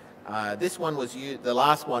 This one was the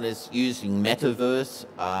last one is using Metaverse.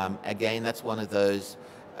 Again, that's one of those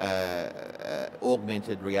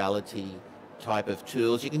augmented reality type of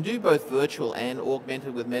tools. You can do both virtual and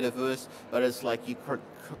augmented with Metaverse, but it's like you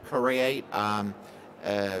create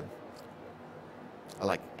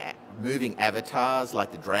like moving avatars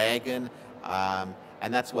like the dragon,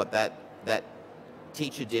 and that's what that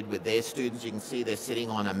teacher did with their students. You can see they're sitting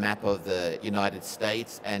on a map of the United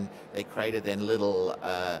States, and they created then little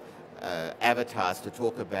avatars to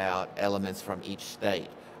talk about elements from each state.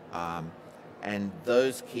 And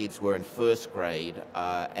those kids were in first grade,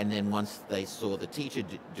 and then once they saw the teacher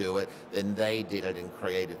do it, then they did it and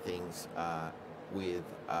created things with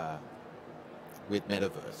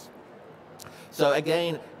Metaverse. So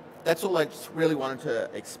again, that's all I just really wanted to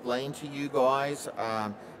explain to you guys,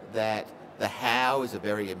 that the how is a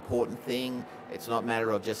very important thing. It's not a matter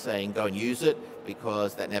of just saying go and use it,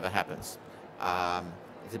 because that never happens.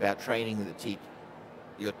 It's about training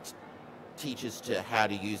your teachers to how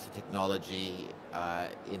to use the technology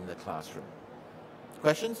in the classroom.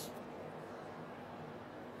 Questions?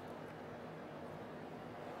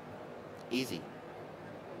 Easy.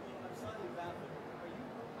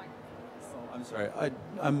 I'm sorry,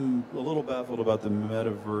 I'm a little baffled about the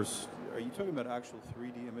metaverse. Are you talking about actual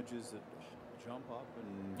 3D images that jump up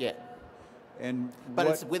and... Yeah. But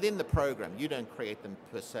it's within the program. You don't create them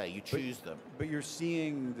per se. You choose them. But you're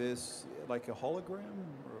seeing this like a hologram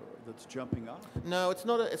that's jumping up? No, it's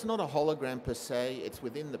not a hologram per se. It's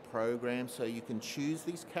within the program, so you can choose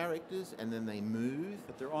these characters and then they move.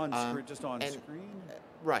 But they're on screen, just on screen?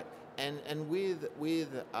 Right. And with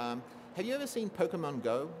have you ever seen Pokemon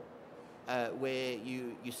Go? Where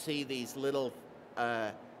you see these little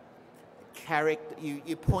character,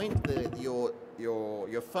 you point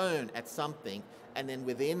your phone at something, and then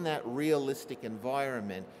within that realistic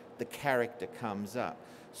environment, the character comes up.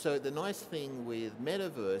 So the nice thing with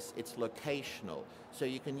Metaverse, it's locational. So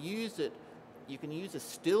you can use it. You can use a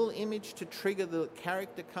still image to trigger the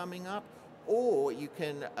character coming up, or you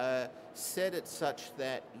can set it such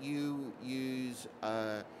that you use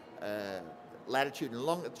latitude and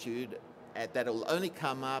longitude that'll only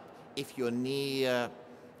come up if you're near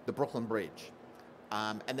the Brooklyn Bridge.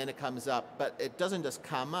 And then it comes up, but it doesn't just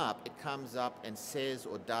come up, it comes up and says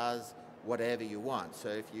or does whatever you want. So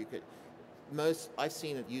if you could, I've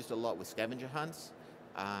seen it used a lot with scavenger hunts.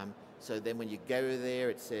 So then when you go there,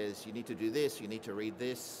 it says you need to do this, you need to read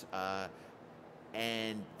this,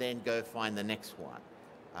 and then go find the next one.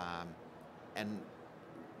 And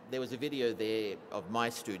there was a video there of my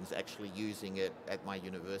students actually using it at my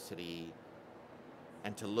university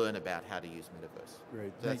and to learn about how to use Metaverse.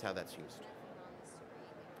 Great. So that's how that's used.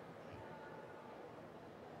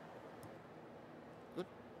 Good.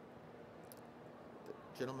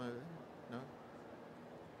 The gentleman over there? No?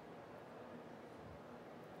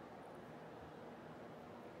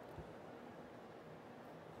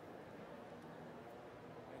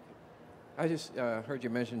 I just heard you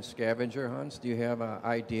mention scavenger hunts. Do you have an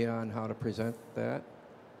idea on how to present that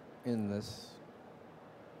in this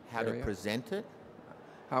How area? to present it?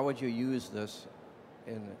 How would you use this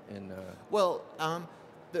in Well,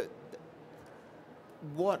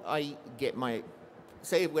 what I get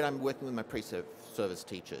say when I'm working with my pre-service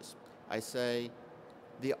teachers, I say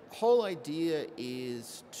the whole idea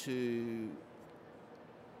is to,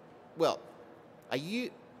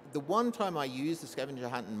 the one time I use the scavenger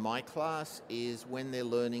hunt in my class is when they're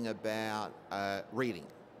learning about reading,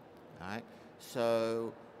 all right?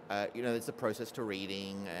 So, there's a process to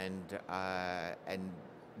reading and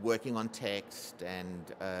working on text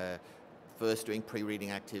and first doing pre-reading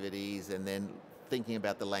activities and then thinking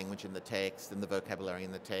about the language in the text and the vocabulary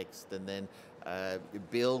in the text, and then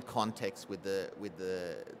build context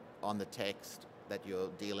on the text that you're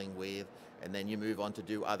dealing with, and then you move on to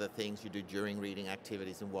do other things you do during reading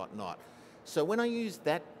activities and whatnot. So when I use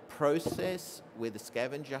that process with the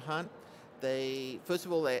scavenger hunt, first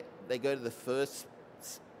of all, they go to the first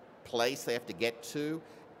place they have to get to,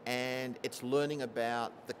 and it's learning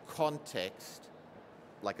about the context,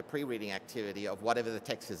 like a pre-reading activity of whatever the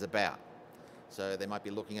text is about. So they might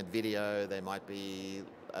be looking at video, they might be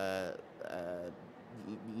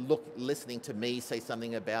listening to me say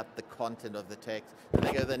something about the content of the text, and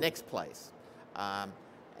they go to the next place.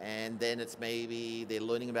 And then it's maybe they're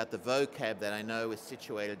learning about the vocab that I know is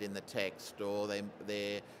situated in the text, or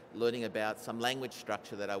they're learning about some language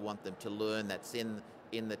structure that I want them to learn that's in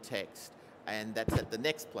the text, and that's at the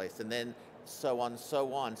next place, and then so on,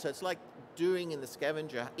 so on. So it's like doing in the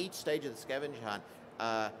scavenger, each stage of the scavenger hunt,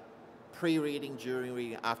 pre-reading, during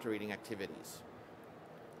reading, after reading activities.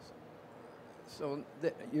 So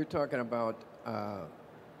you're talking about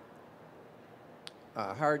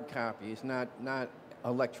hard copies, not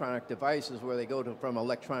electronic devices where they go from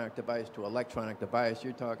electronic device to electronic device.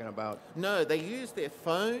 You're talking about... No, they use their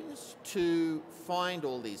phones to find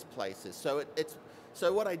all these places. So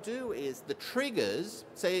so what I do is the triggers,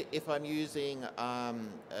 say if I'm using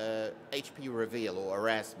HP Reveal or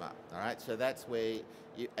Erasma, all right? So that's where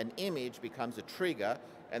an image becomes a trigger,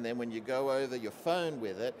 and then when you go over your phone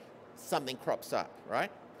with it, something crops up,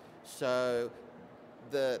 right? So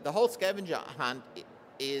the whole scavenger hunt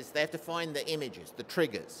is they have to find the images, the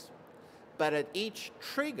triggers. But at each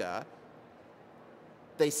trigger,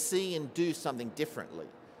 they see and do something differently.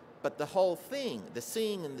 But the whole thing, the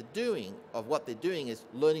seeing and the doing of what they're doing is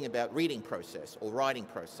learning about reading process or writing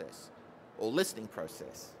process or listening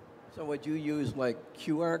process. So would you use like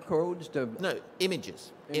QR codes to... No,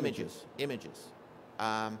 images.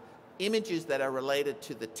 Images that are related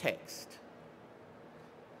to the text.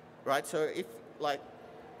 Right, so if like...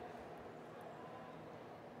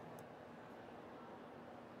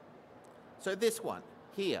 So this one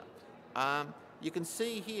here, you can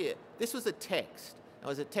see here, this was a text. It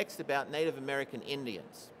was a text about Native American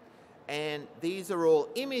Indians. And these are all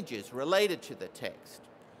images related to the text.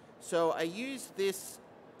 So I use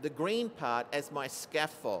the green part as my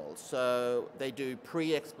scaffold. So they do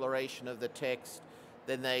pre-exploration of the text,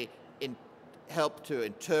 then they help to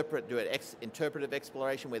interpret, do an interpretive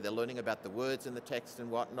exploration where they're learning about the words in the text and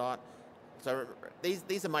whatnot. So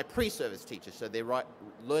these are my pre-service teachers, so they're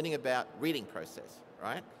learning about reading process,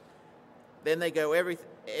 right? Then they go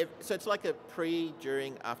so it's like a pre,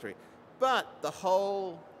 during, after. But the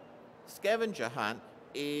whole scavenger hunt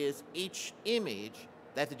is each image,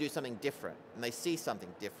 they have to do something different, and they see something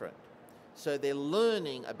different. So they're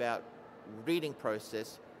learning about reading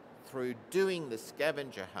process through doing the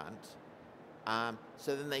scavenger hunt.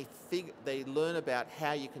 So then they learn about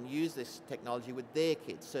how you can use this technology with their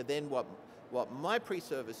kids. So then what my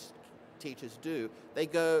pre-service teachers do, they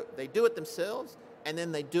do it themselves, and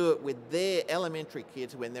then they do it with their elementary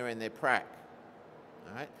kids when they're in their prac.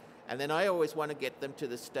 All right? And then I always want to get them to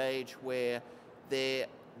the stage where they're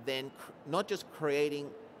then not just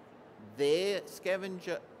creating their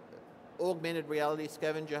augmented reality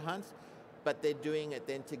scavenger hunts, but they're doing it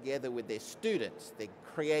then together with their students. They're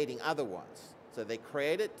creating other ones. So they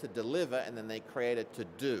create it to deliver, and then they create it to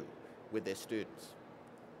do with their students.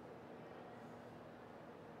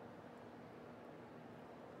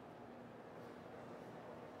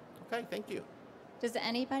 Okay, thank you. Does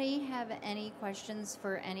anybody have any questions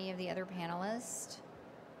for any of the other panelists?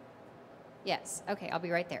 Yes, okay, I'll be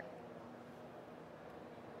right there.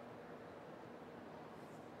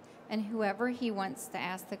 And whoever he wants to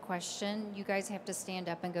ask the question, you guys have to stand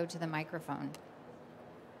up and go to the microphone.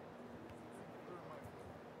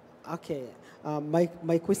 Okay,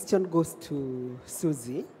 my question goes to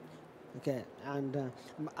Susie. Okay, and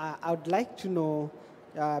I would like to know,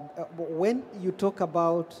 when you talk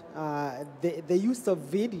about the use of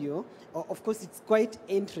video, of course it's quite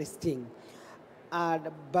interesting,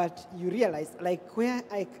 but you realize, like where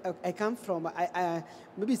I come from,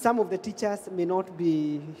 maybe some of the teachers may not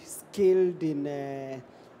be skilled in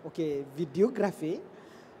videography.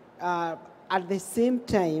 At the same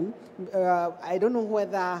time, I don't know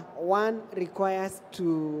whether one requires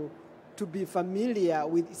to be familiar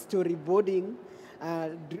with storyboarding.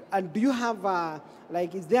 And do you have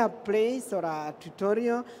is there a place or a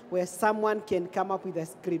tutorial where someone can come up with a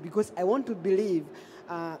script? Because I want to believe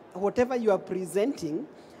whatever you are presenting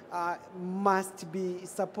must be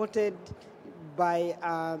supported by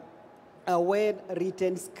a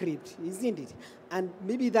well-written script, isn't it? and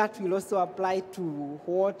maybe that will also apply to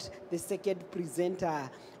what the second presenter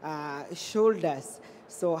showed us.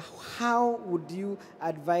 So how would you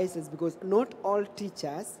advise us? Because not all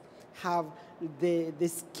teachers have the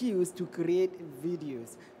skills to create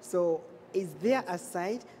videos. So is there a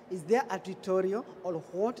site, is there a tutorial, or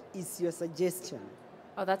what is your suggestion?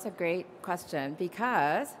 Oh, that's a great question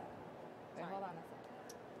because, wait, hold on a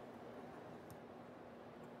second.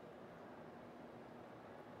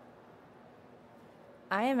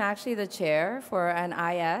 I am actually the chair for an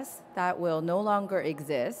IS that will no longer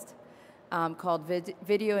exist, called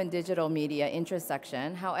Video and Digital Media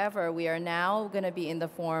InterSection. However, we are now going to be in the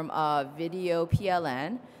form of Video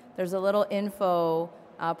PLN. There's a little info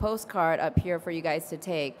postcard up here for you guys to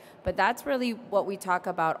take, but that's really what we talk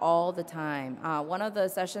about all the time. One of the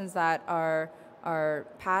sessions that our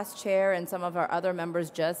past chair and some of our other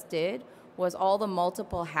members just did was all the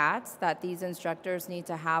multiple hats that these instructors need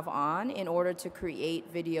to have on in order to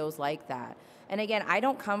create videos like that. And again, I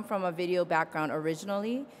don't come from a video background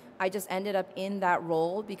originally. I just ended up in that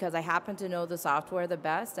role because I happen to know the software the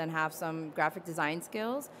best and have some graphic design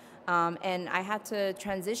skills. And I had to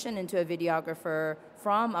transition into a videographer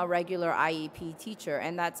from a regular IEP teacher,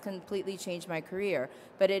 and that's completely changed my career.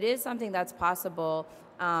 But it is something that's possible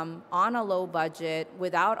on a low budget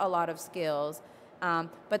without a lot of skills.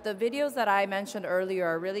 But the videos that I mentioned earlier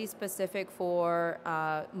are really specific for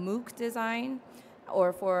MOOC design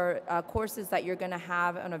or for courses that you're going to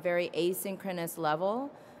have on a very asynchronous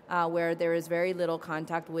level where there is very little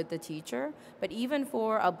contact with the teacher. But even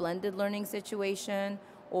for a blended learning situation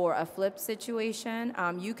or a flipped situation,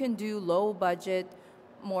 you can do low budget,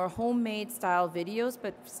 more homemade style videos,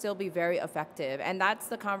 but still be very effective. And that's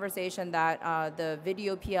the conversation that the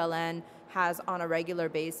Video PLN has on a regular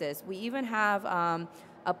basis. We even have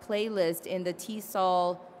a playlist in the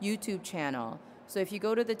TESOL YouTube channel. So if you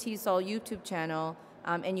go to the TESOL YouTube channel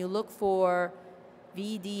and you look for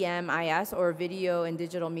VDIMS or Video and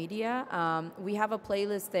Digital Media, we have a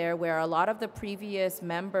playlist there where a lot of the previous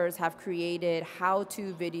members have created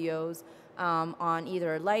how-to videos on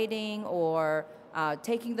either lighting or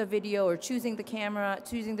taking the video or choosing the camera,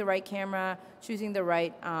 choosing the right camera, choosing the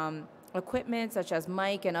right equipment such as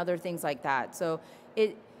mic and other things like that. So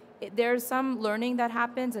there's some learning that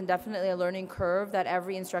happens and definitely a learning curve that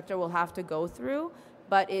every instructor will have to go through,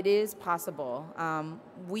 but it is possible.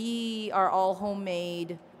 We are all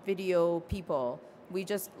homemade video people. We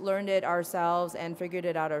just learned it ourselves and figured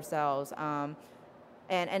it out ourselves.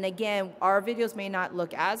 And again, our videos may not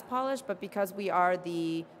look as polished, but because we are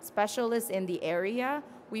the specialists in the area,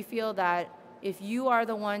 we feel that if you are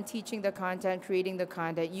the one teaching the content, creating the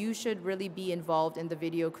content, you should really be involved in the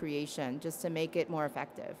video creation just to make it more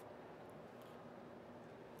effective.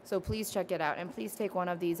 So please check it out, and please take one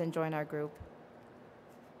of these and join our group.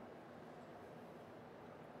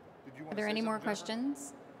 Are there any more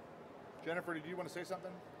questions? Jennifer, did you want to say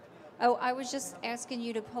something? Oh, I was just asking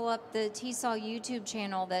you to pull up the TESOL YouTube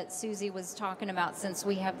channel that Susie was talking about, since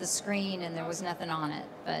we have the screen and there was nothing on it,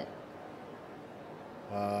 but.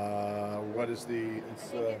 What is the? I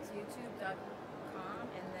think it's youtube.com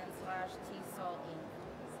and then /TESOL Inc.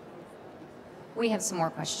 We have some more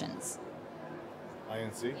questions.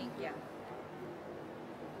 INC? Yeah.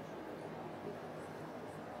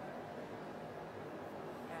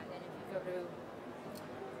 And then if you go to,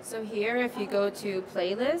 so here, if you go to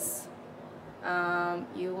playlists,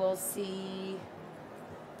 you will see,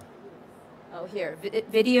 oh here,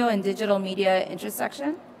 Video and Digital Media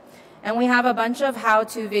InterSection. And we have a bunch of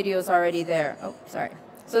how-to videos already there. Oh, sorry.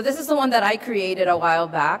 So this is the one that I created a while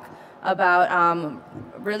back about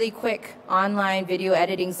really quick online video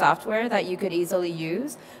editing software that you could easily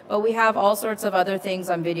use. But we have all sorts of other things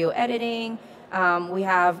on video editing. We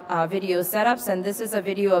have video setups, and this is a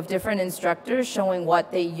video of different instructors showing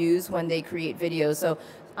what they use when they create videos. So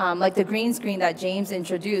like the green screen that James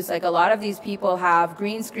introduced, like a lot of these people have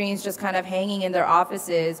green screens just kind of hanging in their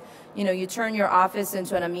offices. You know, you turn your office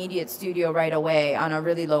into an immediate studio right away on a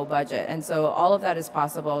really low budget. And so all of that is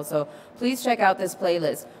possible. So please check out this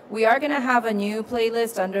playlist. We are going to have a new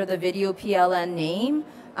playlist under the Video PLN name.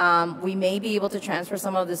 We may be able to transfer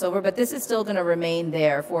some of this over, but this is still going to remain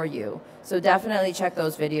there for you. So definitely check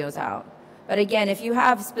those videos out. But again, if you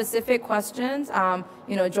have specific questions,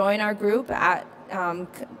 you know, join our group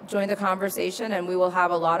join the conversation, and we will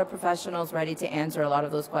have a lot of professionals ready to answer a lot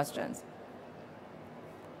of those questions.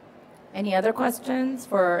 Any other questions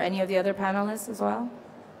for any of the other panelists as well?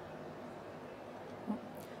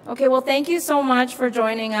 Okay, well, thank you so much for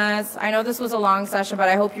joining us. I know this was a long session, but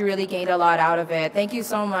I hope you really gained a lot out of it. Thank you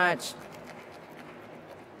so much.